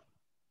popping up.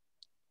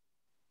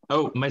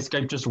 Oh, my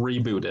Skype just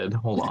rebooted.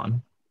 Hold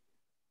on.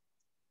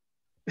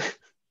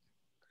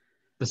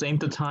 This ain't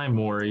the time,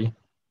 Maury.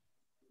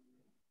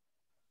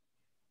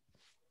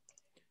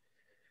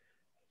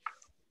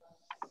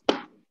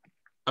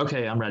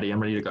 Okay, I'm ready. I'm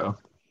ready to go.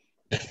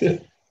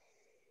 Is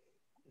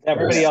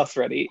everybody else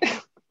ready?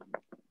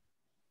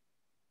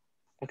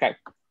 Okay.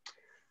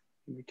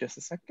 Give me just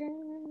a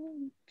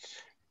second.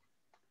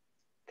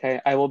 Okay,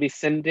 I will be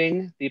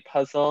sending the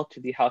puzzle to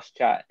the house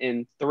chat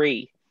in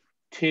 3,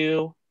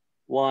 2,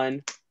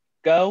 1,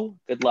 go.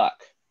 Good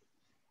luck.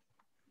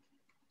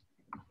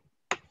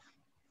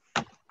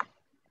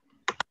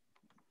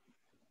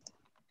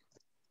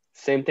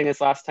 Same thing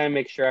as last time.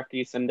 Make sure after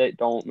you send it,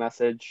 don't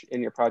message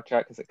in your prod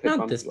chat because it could Not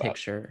bump this you up.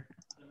 picture.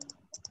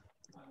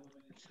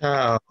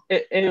 Oh,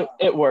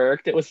 It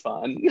worked. It was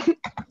fun.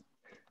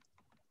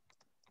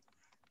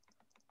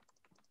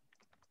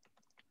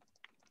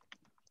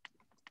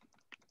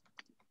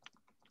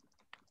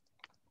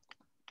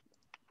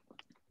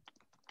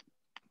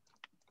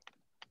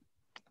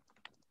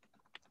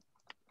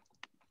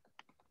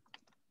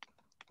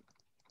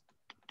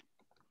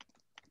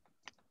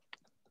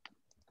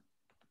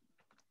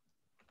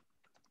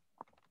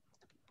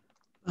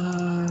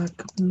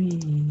 Fuck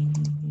me.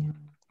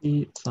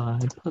 8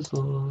 side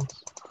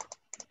puzzles.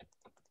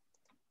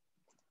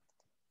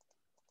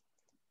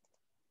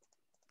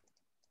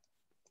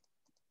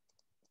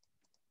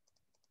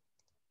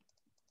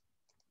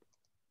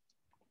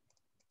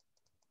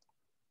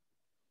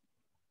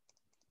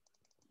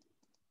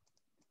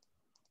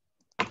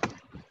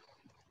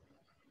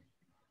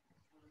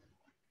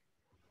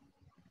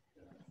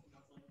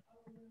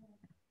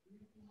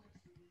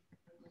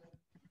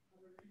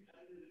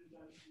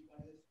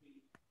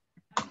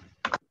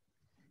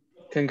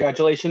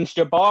 Congratulations,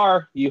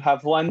 Jabbar. You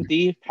have won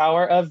the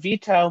power of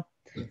veto.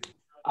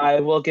 I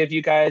will give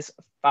you guys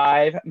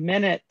 5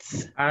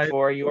 minutes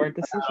for your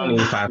decision.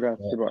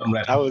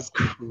 That was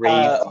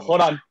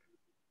crazy.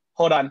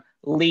 Hold on.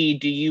 Lee,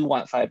 do you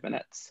want 5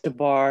 minutes?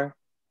 Jabbar,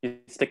 you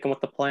sticking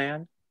with the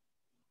plan?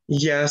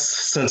 Yes,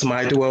 since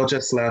my duo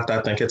just left,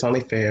 I think it's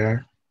only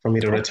fair for me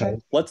to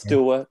return. Let's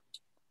do it.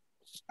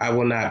 I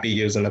will not be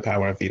using the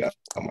power of veto,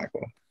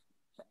 Michael.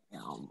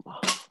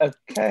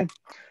 Okay.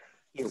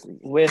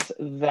 With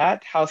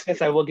that, house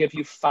guys, I will give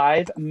you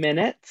 5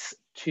 minutes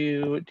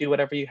to do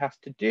whatever you have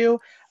to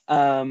do.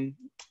 I'm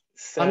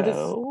just gonna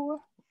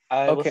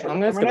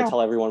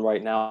tell everyone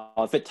right now.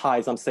 If it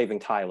ties, I'm saving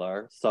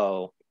Tyler.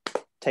 So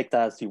take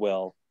that as you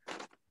will.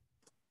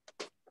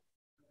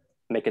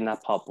 Making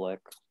that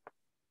public.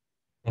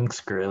 Thanks,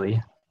 Girly.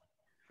 How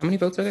many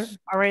votes are there?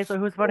 All right, so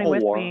who's voting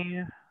with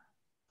me?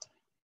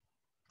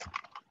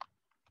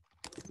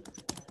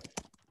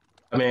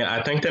 I mean,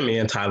 I think that me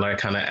and Tyler are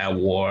kind of at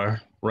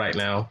war right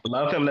now.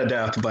 Love him to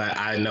death, but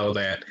I know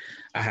that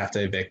I have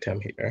to evict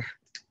him here.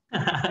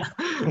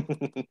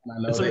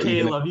 It's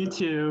okay, love you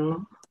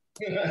too.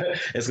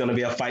 It's going to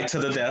be a fight to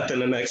the death in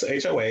the next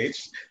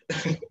HOH.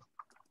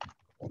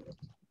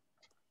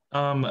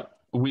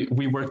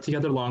 We worked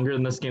together longer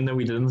in this game than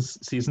we did in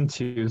season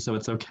 2, so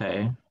it's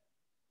okay.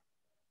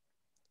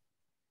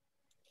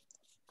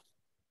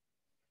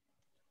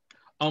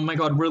 Oh my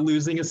god, we're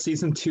losing a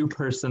season 2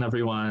 person,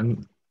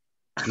 everyone.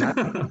 My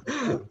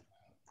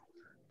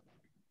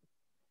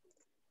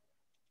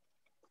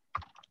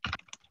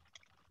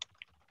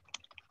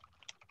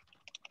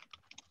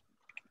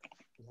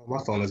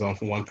phone is on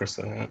for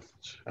 1%.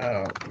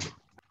 Oh.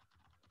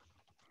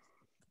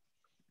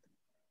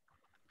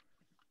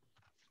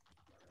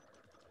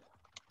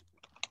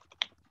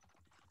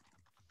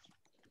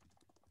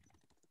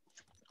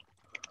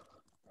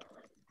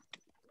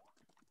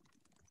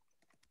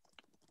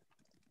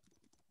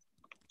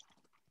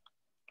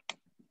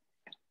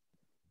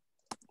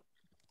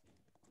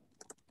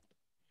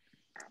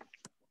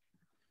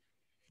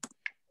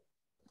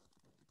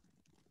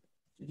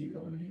 Did you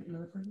go and hit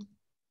another person?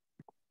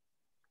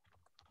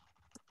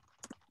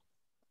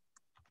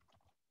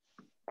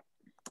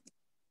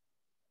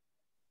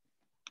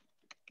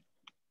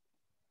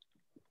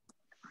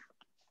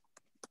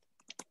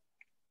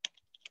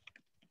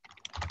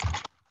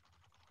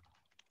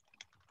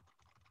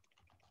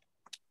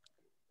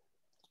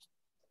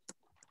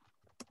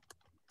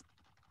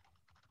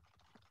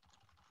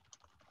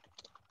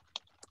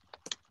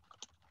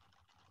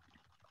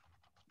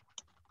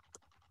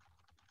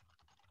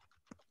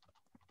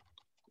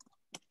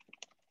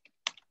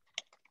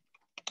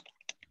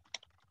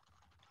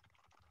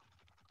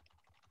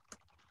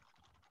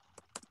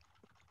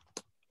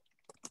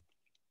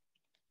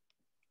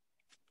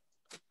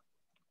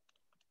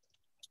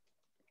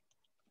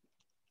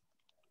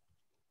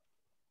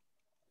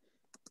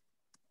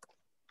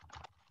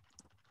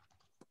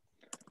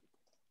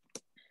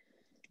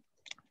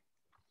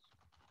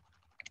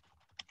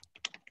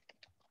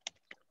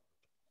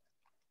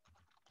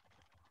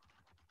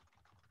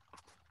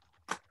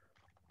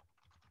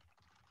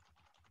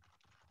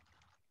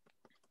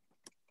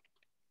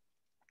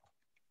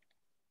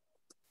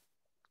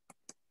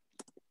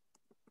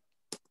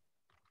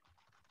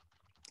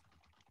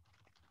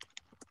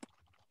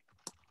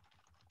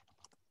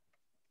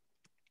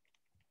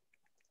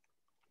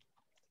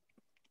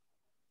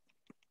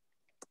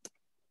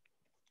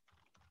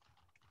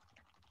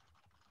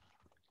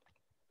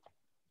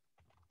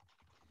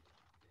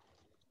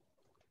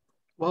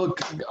 Well,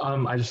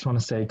 I just want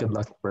to say good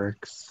luck,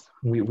 Berks.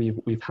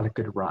 We've had a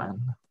good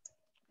run.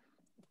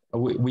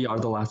 We are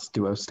the last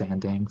duo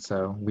standing,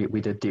 so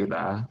we did do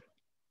that.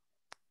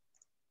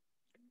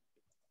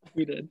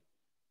 We did.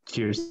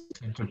 Cheers.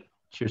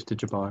 Cheers to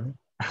Jabbar.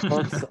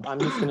 Folks, I'm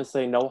just gonna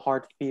say no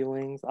hard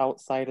feelings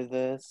outside of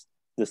this.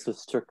 This was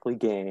strictly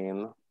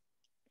game.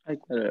 I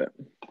get it.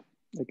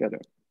 I get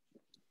it.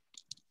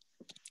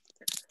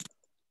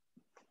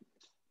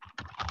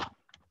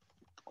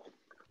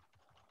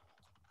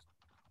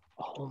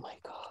 Oh my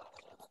god.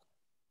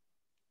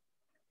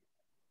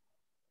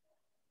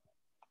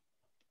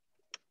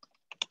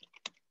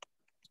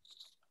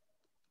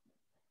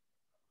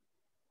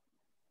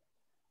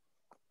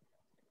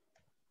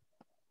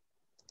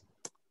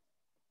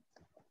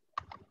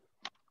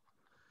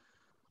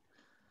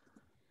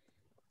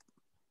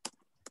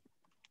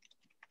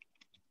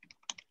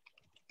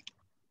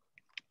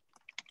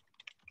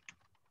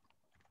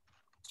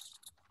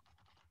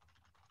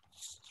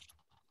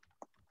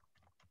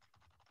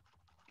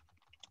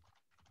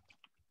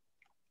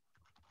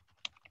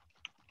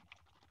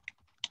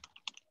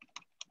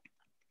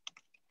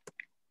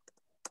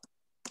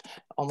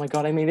 Oh my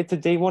god, I made it to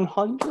day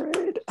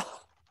 100.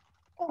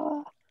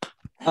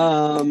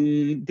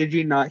 Did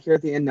you not hear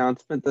the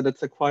announcement that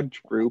it's a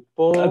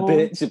quadruple? A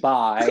bitch,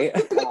 bye.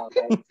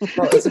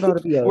 It's about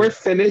to be We're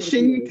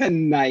finishing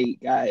tonight,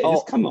 guys. Oh,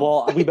 Come on.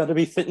 well, we better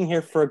be sitting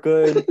here for a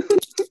good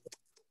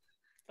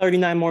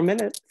 39 more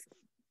minutes.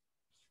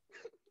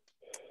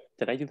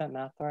 Did I do that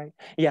math right?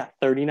 Yeah,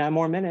 39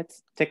 more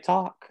minutes.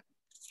 TikTok.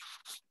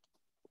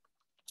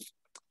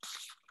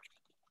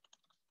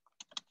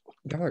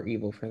 Y'all are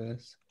evil for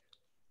this.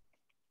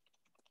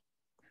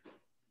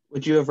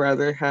 Would you have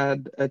rather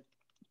had a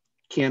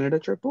Canada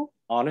triple?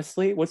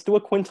 Honestly, let's do a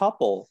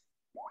quintuple.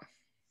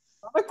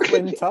 A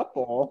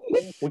quintuple.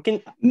 We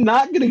can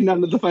not getting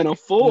down to the final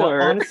four.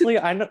 No, honestly,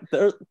 I know.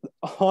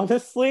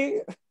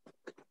 Honestly,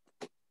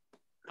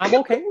 I'm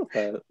okay with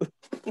it.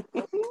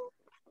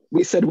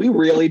 We said we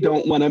really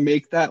don't want to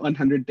make that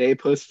 100-day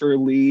post for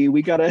Lee.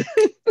 We gotta.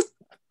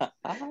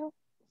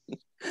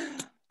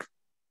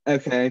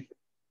 Okay.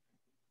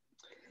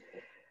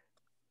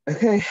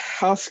 Okay,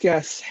 house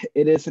guests.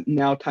 It is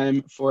now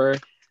time for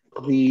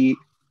the,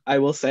 I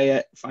will say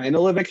it,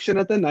 final eviction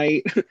of the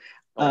night.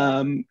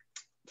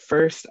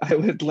 First, I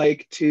would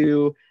like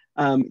to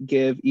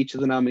give each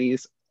of the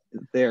nominees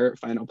their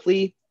final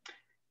plea.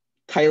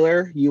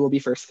 Tyler, you will be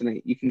first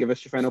tonight. You can give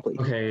us your final plea.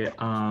 Okay,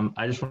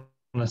 I just want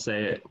to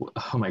say,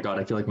 oh my God,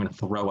 I feel like I'm going to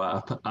throw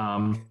up.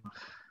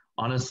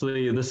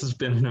 Honestly, this has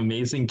been an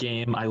amazing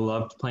game. I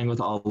loved playing with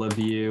all of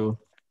you,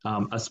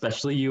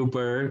 especially you,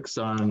 Berks.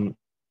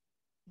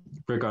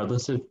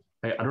 Regardless of,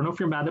 I don't know if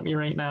you're mad at me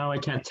right now, I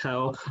can't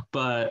tell,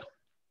 but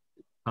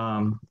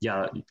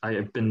yeah, I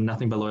have been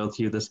nothing but loyal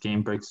to you this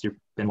game. Berks, you've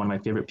been one of my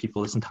favorite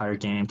people this entire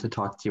game to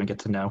talk to you and get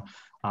to know.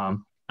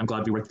 I'm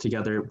glad we worked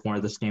together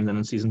more this game than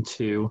in season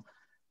 2.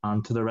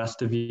 To the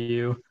rest of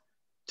you,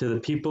 to the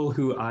people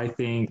who I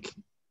think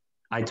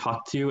I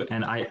talked to,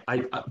 and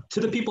to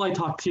the people I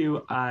talked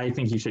to, I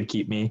think you should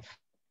keep me.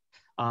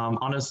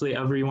 Honestly,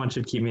 everyone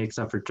should keep me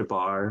except for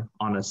Jabbar,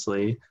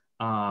 honestly.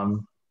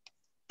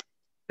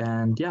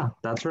 And yeah,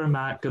 that's where I'm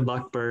at. Good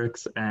luck,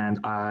 Berks,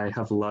 and I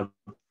have loved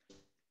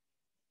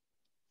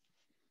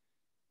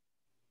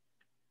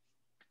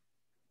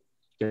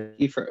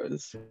He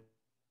froze.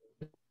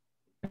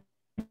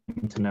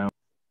 To know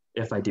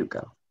if I do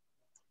go.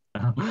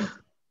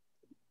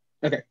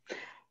 Okay.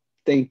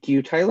 Thank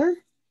you, Tyler.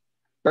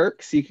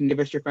 Berks, you can give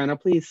us your final,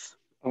 please.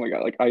 Oh my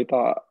God, like I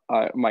thought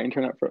my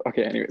internet for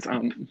okay, anyways, I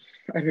don't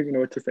even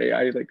know what to say.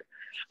 I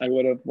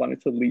would have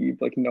wanted to leave,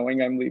 like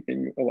knowing I'm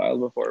leaving a while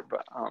before,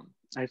 but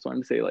I just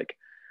wanted to say, like,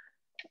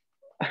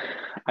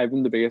 I've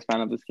been the biggest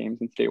fan of this game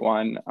since day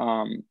one.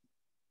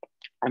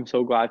 I'm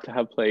so glad to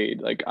have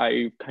played. Like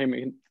I came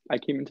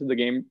into the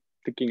game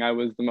thinking I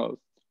was the most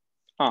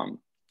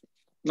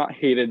not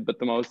hated, but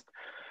the most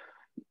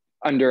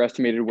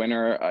underestimated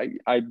winner.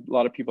 A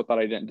lot of people thought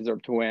I didn't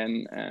deserve to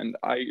win, and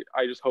I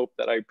just hope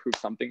that I prove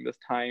something this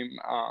time.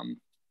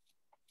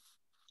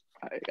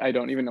 I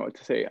don't even know what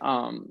to say.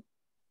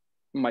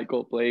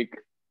 Michael, Blake,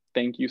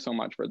 thank you so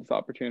much for this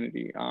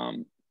opportunity.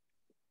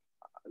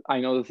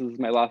 I know this is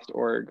my last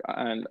org,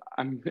 and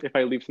if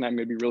I leave tonight, I'm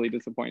gonna be really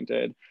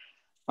disappointed.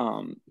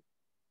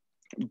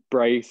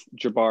 Bryce,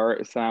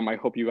 Jabbar, Sam, I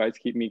hope you guys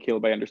keep me.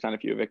 Caleb, I understand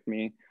if you evict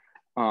me.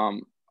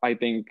 I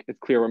think it's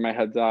clear where my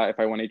head's at. If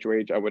I won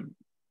HOH,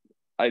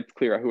 it's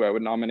clear who I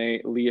would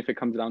nominate. Lee, if it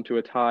comes down to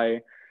a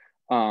tie,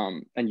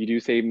 and you do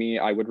save me,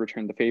 I would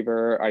return the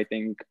favor. I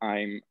think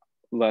I'm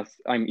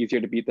easier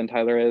to beat than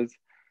Tyler is.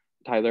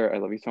 Tyler, I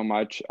love you so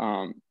much.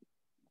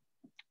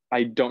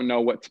 I don't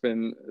know what's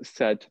been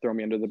said to throw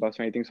me under the bus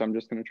or anything, so I'm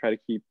just gonna try to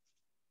keep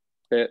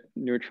it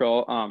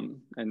neutral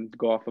and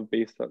go off of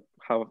base of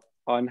how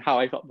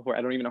I felt before.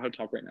 I don't even know how to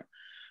talk right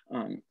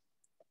now.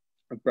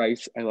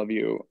 Bryce, I love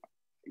you.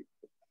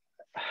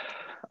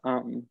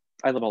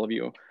 I love all of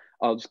you.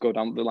 I'll just go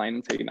down the line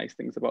and say nice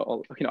things about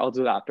all. I'll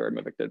do that after I'm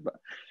evicted. But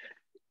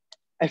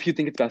if you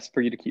think it's best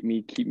for you to keep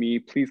me.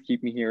 Please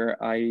keep me here.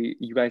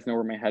 You guys know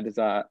where my head is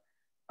at.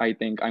 I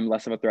think I'm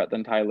less of a threat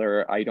than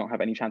Tyler. I don't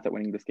have any chance at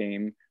winning this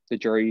game. The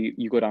jury,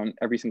 you go down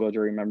every single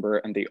jury member,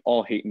 and they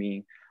all hate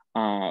me.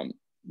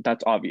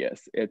 that's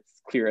obvious.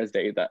 It's clear as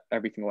day that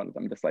every single one of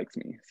them dislikes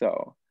me.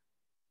 So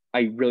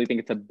I really think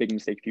it's a big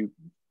mistake if you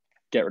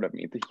get rid of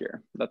me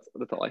here. That's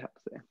all I have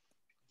to say.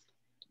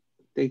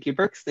 Thank you,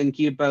 Brooks. Thank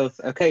you both.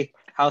 Okay,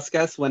 house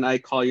guests, when I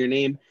call your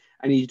name,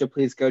 I need you to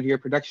please go to your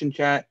production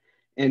chat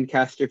and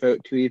cast your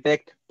vote to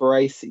evict.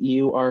 Bryce,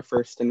 you are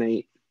first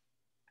tonight.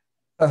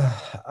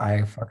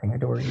 I fucking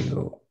adore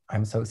you.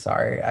 I'm so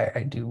sorry.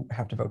 I do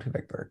have to vote to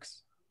evict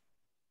Burks.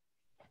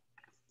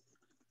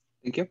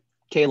 Thank you.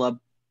 Caleb.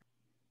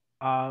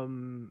 I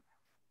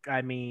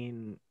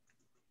mean,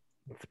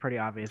 it's pretty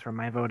obvious where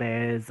my vote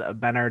is.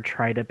 Benner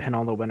tried to pin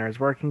all the winners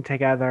working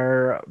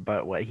together,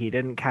 but what he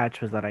didn't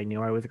catch was that I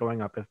knew I was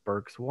going up if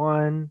Burks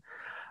won.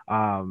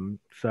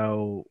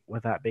 So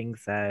with that being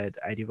said,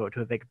 I do vote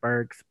to evict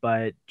Burks,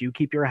 but do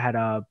keep your head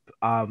up.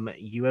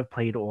 You have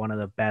played one of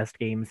the best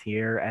games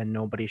here, and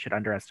nobody should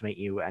underestimate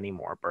you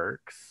anymore,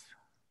 Burks.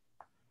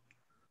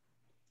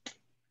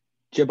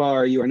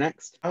 Jabbar, you are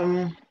next.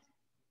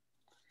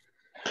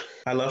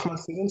 I love my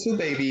season 2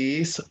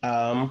 babies.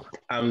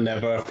 I'm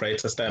never afraid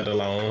to stand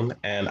alone,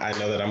 and I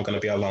know that I'm going to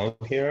be alone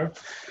here.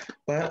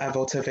 But I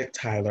vote to evict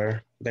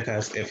Tyler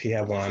because if he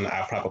had won,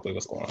 I probably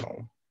was going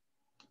home.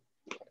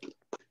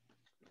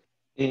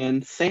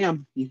 And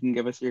Sam, you can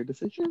give us your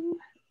decision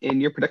in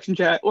your production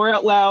chat or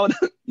out loud.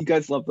 You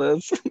guys love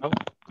this. Oh,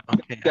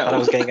 okay. I thought I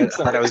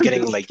was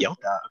getting like yelled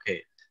at.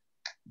 Okay.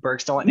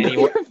 Burks, don't let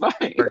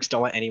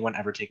anyone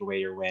ever take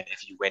away your win.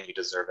 If you win, you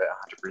deserve it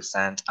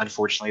 100%.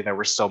 Unfortunately, there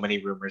were so many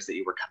rumors that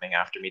you were coming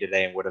after me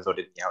today and would have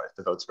voted me out if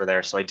the votes were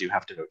there, so I do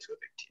have to vote to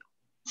evict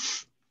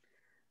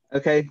you.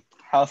 Okay,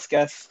 house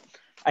guests.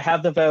 I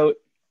have the vote.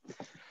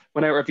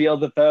 When I reveal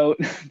the vote,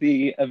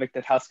 the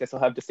evicted house guests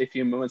will have just a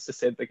few moments to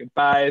say their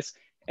goodbyes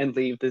and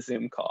leave the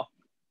Zoom call.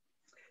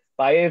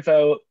 By a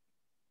vote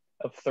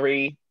of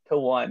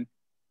 3-1,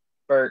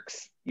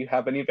 Burks, you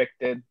have been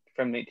evicted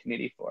from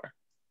 1984.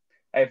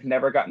 I have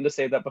never gotten to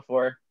say that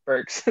before.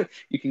 Burks,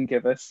 you can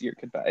give us your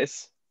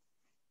goodbyes.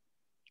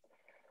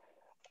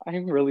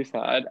 I'm really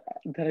sad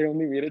that I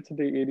only made it to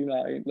day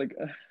 89. Like,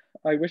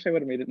 I wish I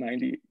would have made it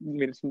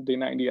to day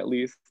 90 at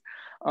least.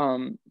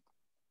 I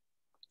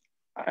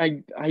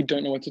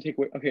don't know what to take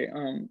away. Okay,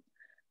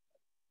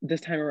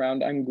 this time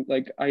around,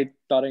 I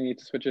thought I need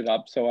to switch it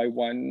up, so I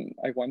won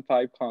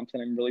 5 comps,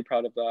 and I'm really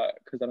proud of that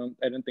because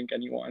I didn't think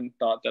anyone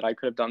thought that I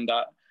could have done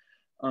that.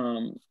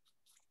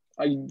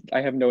 I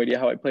have no idea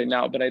how I played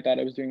now, but I thought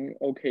I was doing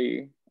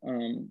okay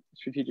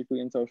strategically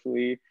and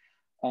socially.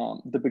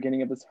 The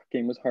beginning of this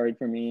game was hard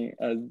for me,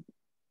 as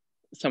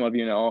some of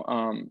you know.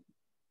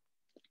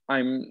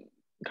 I'm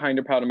kind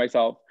of proud of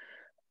myself.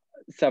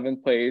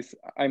 7th place,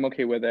 I'm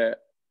okay with it.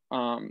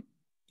 And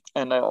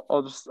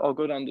I'll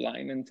go down the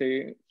line and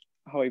say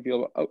how I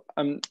feel.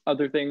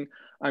 Other thing,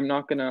 I'm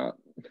not gonna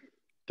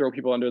throw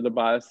people under the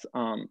bus,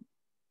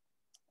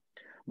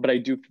 but I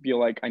do feel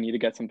like I need to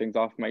get some things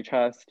off my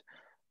chest.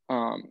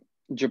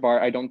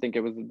 Jabbar, I don't think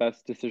it was the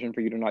best decision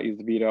for you to not use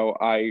the veto.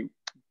 I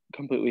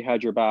completely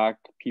had your back.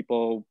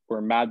 People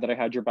were mad that I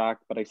had your back,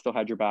 but I still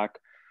had your back.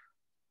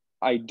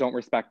 I don't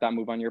respect that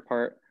move on your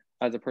part.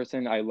 As a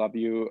person, I love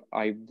you.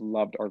 I've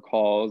loved our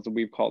calls.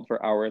 We've called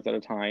for hours at a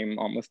time,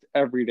 almost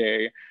every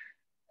day.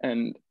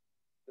 And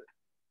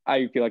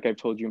I feel like I've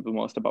told you the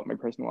most about my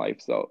personal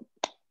life. So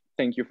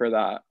thank you for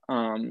that.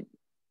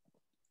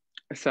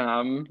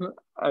 Sam,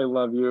 I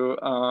love you.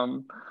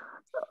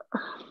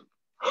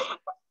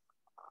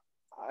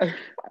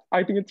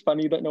 I think it's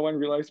funny that no one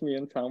realized me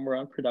and Sam were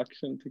on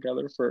production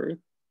together for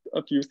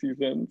a few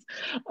seasons.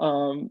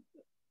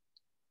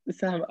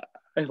 Sam,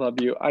 I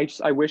love you.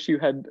 I wish you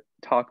had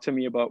talked to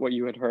me about what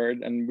you had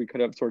heard and we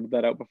could have sorted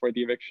that out before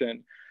the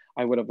eviction.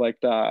 I would have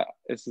liked that.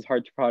 This is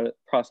hard to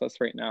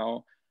process right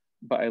now,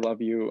 but I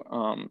love you.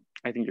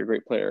 I think you're a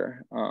great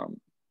player.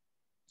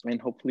 And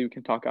hopefully we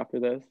can talk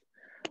after this.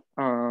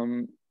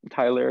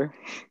 Tyler,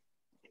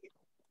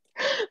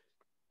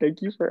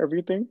 thank you for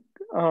everything.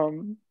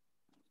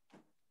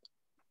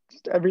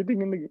 Just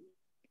everything in the game.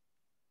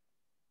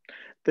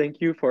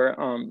 Thank you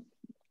for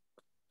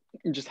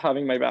just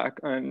having my back,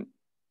 and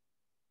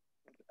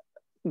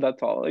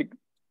that's all. Like,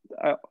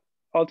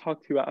 I'll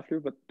talk to you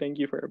after, but thank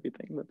you for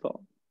everything. That's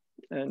all.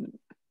 And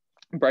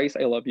Bryce,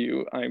 I love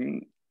you.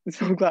 I'm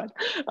so glad.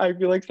 I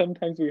feel like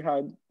sometimes we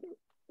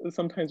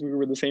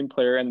were the same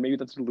player, and maybe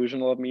that's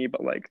delusional of me,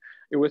 but like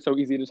it was so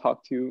easy to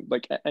talk to.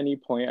 Like at any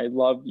point, I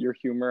love your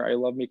humor. I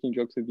love making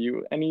jokes with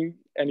you. Any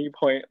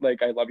point,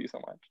 like I love you so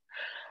much.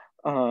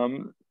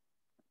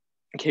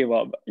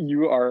 Caleb,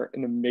 you are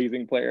an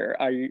amazing player.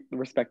 I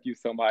respect you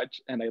so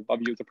much, and I love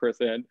you as a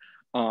person.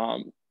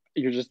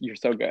 You're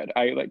so good.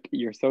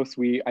 You're so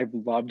sweet. I've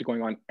loved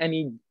going on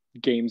any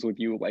games with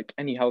you, like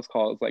any house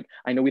calls. Like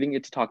I know we didn't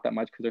get to talk that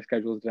much because our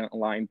schedules didn't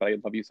align, but I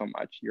love you so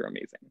much. You're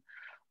amazing.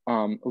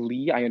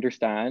 Lee, I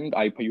understand.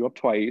 I put you up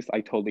twice.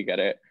 I totally get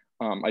it.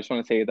 I just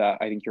want to say that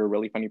I think you're a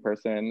really funny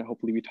person.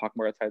 Hopefully we talk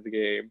more outside the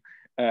game.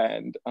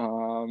 And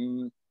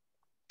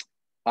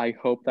I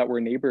hope that we're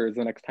neighbors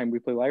the next time we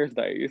play Liar's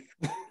Dice,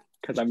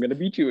 because I'm going to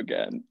beat you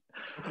again.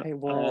 Okay,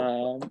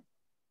 well,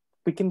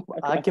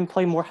 I can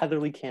play more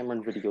Heatherly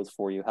Cameron videos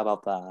for you. How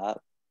about that?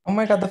 Oh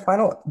my god,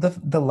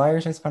 the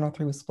Liars Race final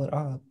 3 was split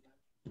up.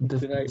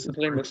 Did I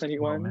miss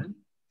anyone?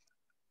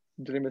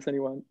 Did I miss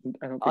anyone?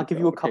 I don't think I'll give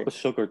so. you a cup of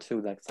sugar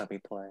too next time we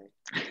play.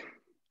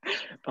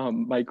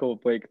 Michael,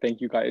 Blake,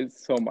 thank you guys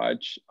so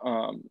much.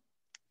 I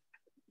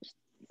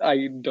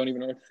don't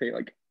even know what to say.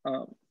 Like,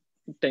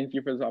 thank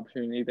you for this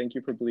opportunity. Thank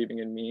you for believing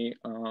in me.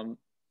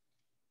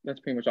 That's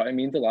pretty much all. It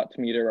means a lot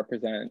to me to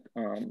represent.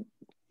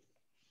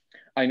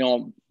 I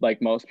know,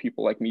 like most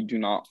people like me do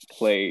not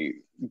play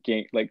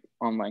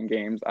online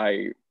games.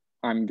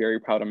 I'm very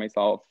proud of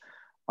myself.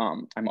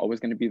 I'm always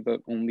going to be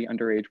the only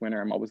underage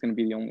winner. I'm always going to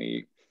be the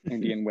only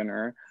Indian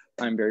winner.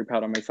 I'm very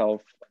proud of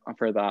myself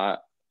for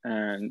that.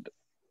 And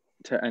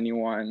to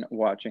anyone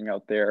watching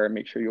out there,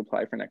 make sure you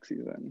apply for next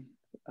season.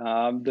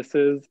 This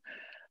is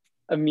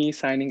me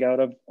signing out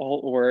of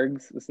all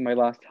orgs. This is my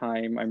last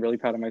time. I'm really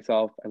proud of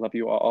myself. I love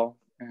you all,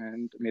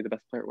 and may the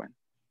best player win.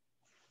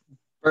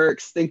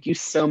 Berks, thank you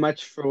so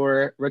much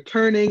for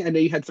returning. I know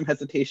you had some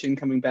hesitation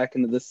coming back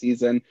into this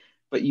season,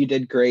 but you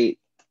did great.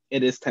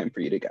 It is time for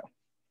you to go.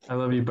 I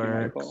love you,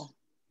 Berks.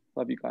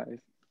 Love you guys.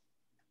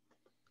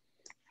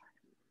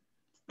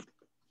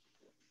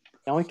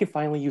 Now we can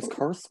finally use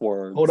curse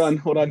words. Hold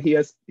on. He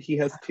has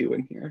 2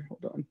 in here.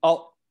 Hold on.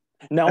 Oh,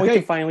 now we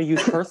can finally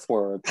use curse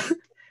words.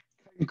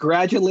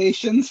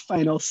 Congratulations,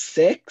 final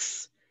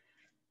 6.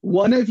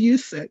 One of you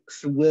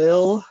 6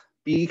 will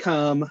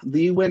become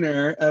the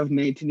winner of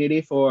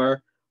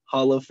 1984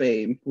 Hall of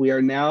Fame. We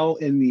are now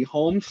in the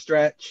home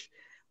stretch.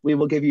 We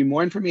will give you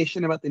more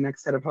information about the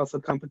next head of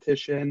household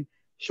competition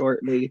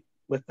shortly.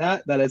 With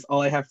that, that is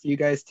all I have for you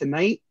guys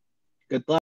tonight. Good luck.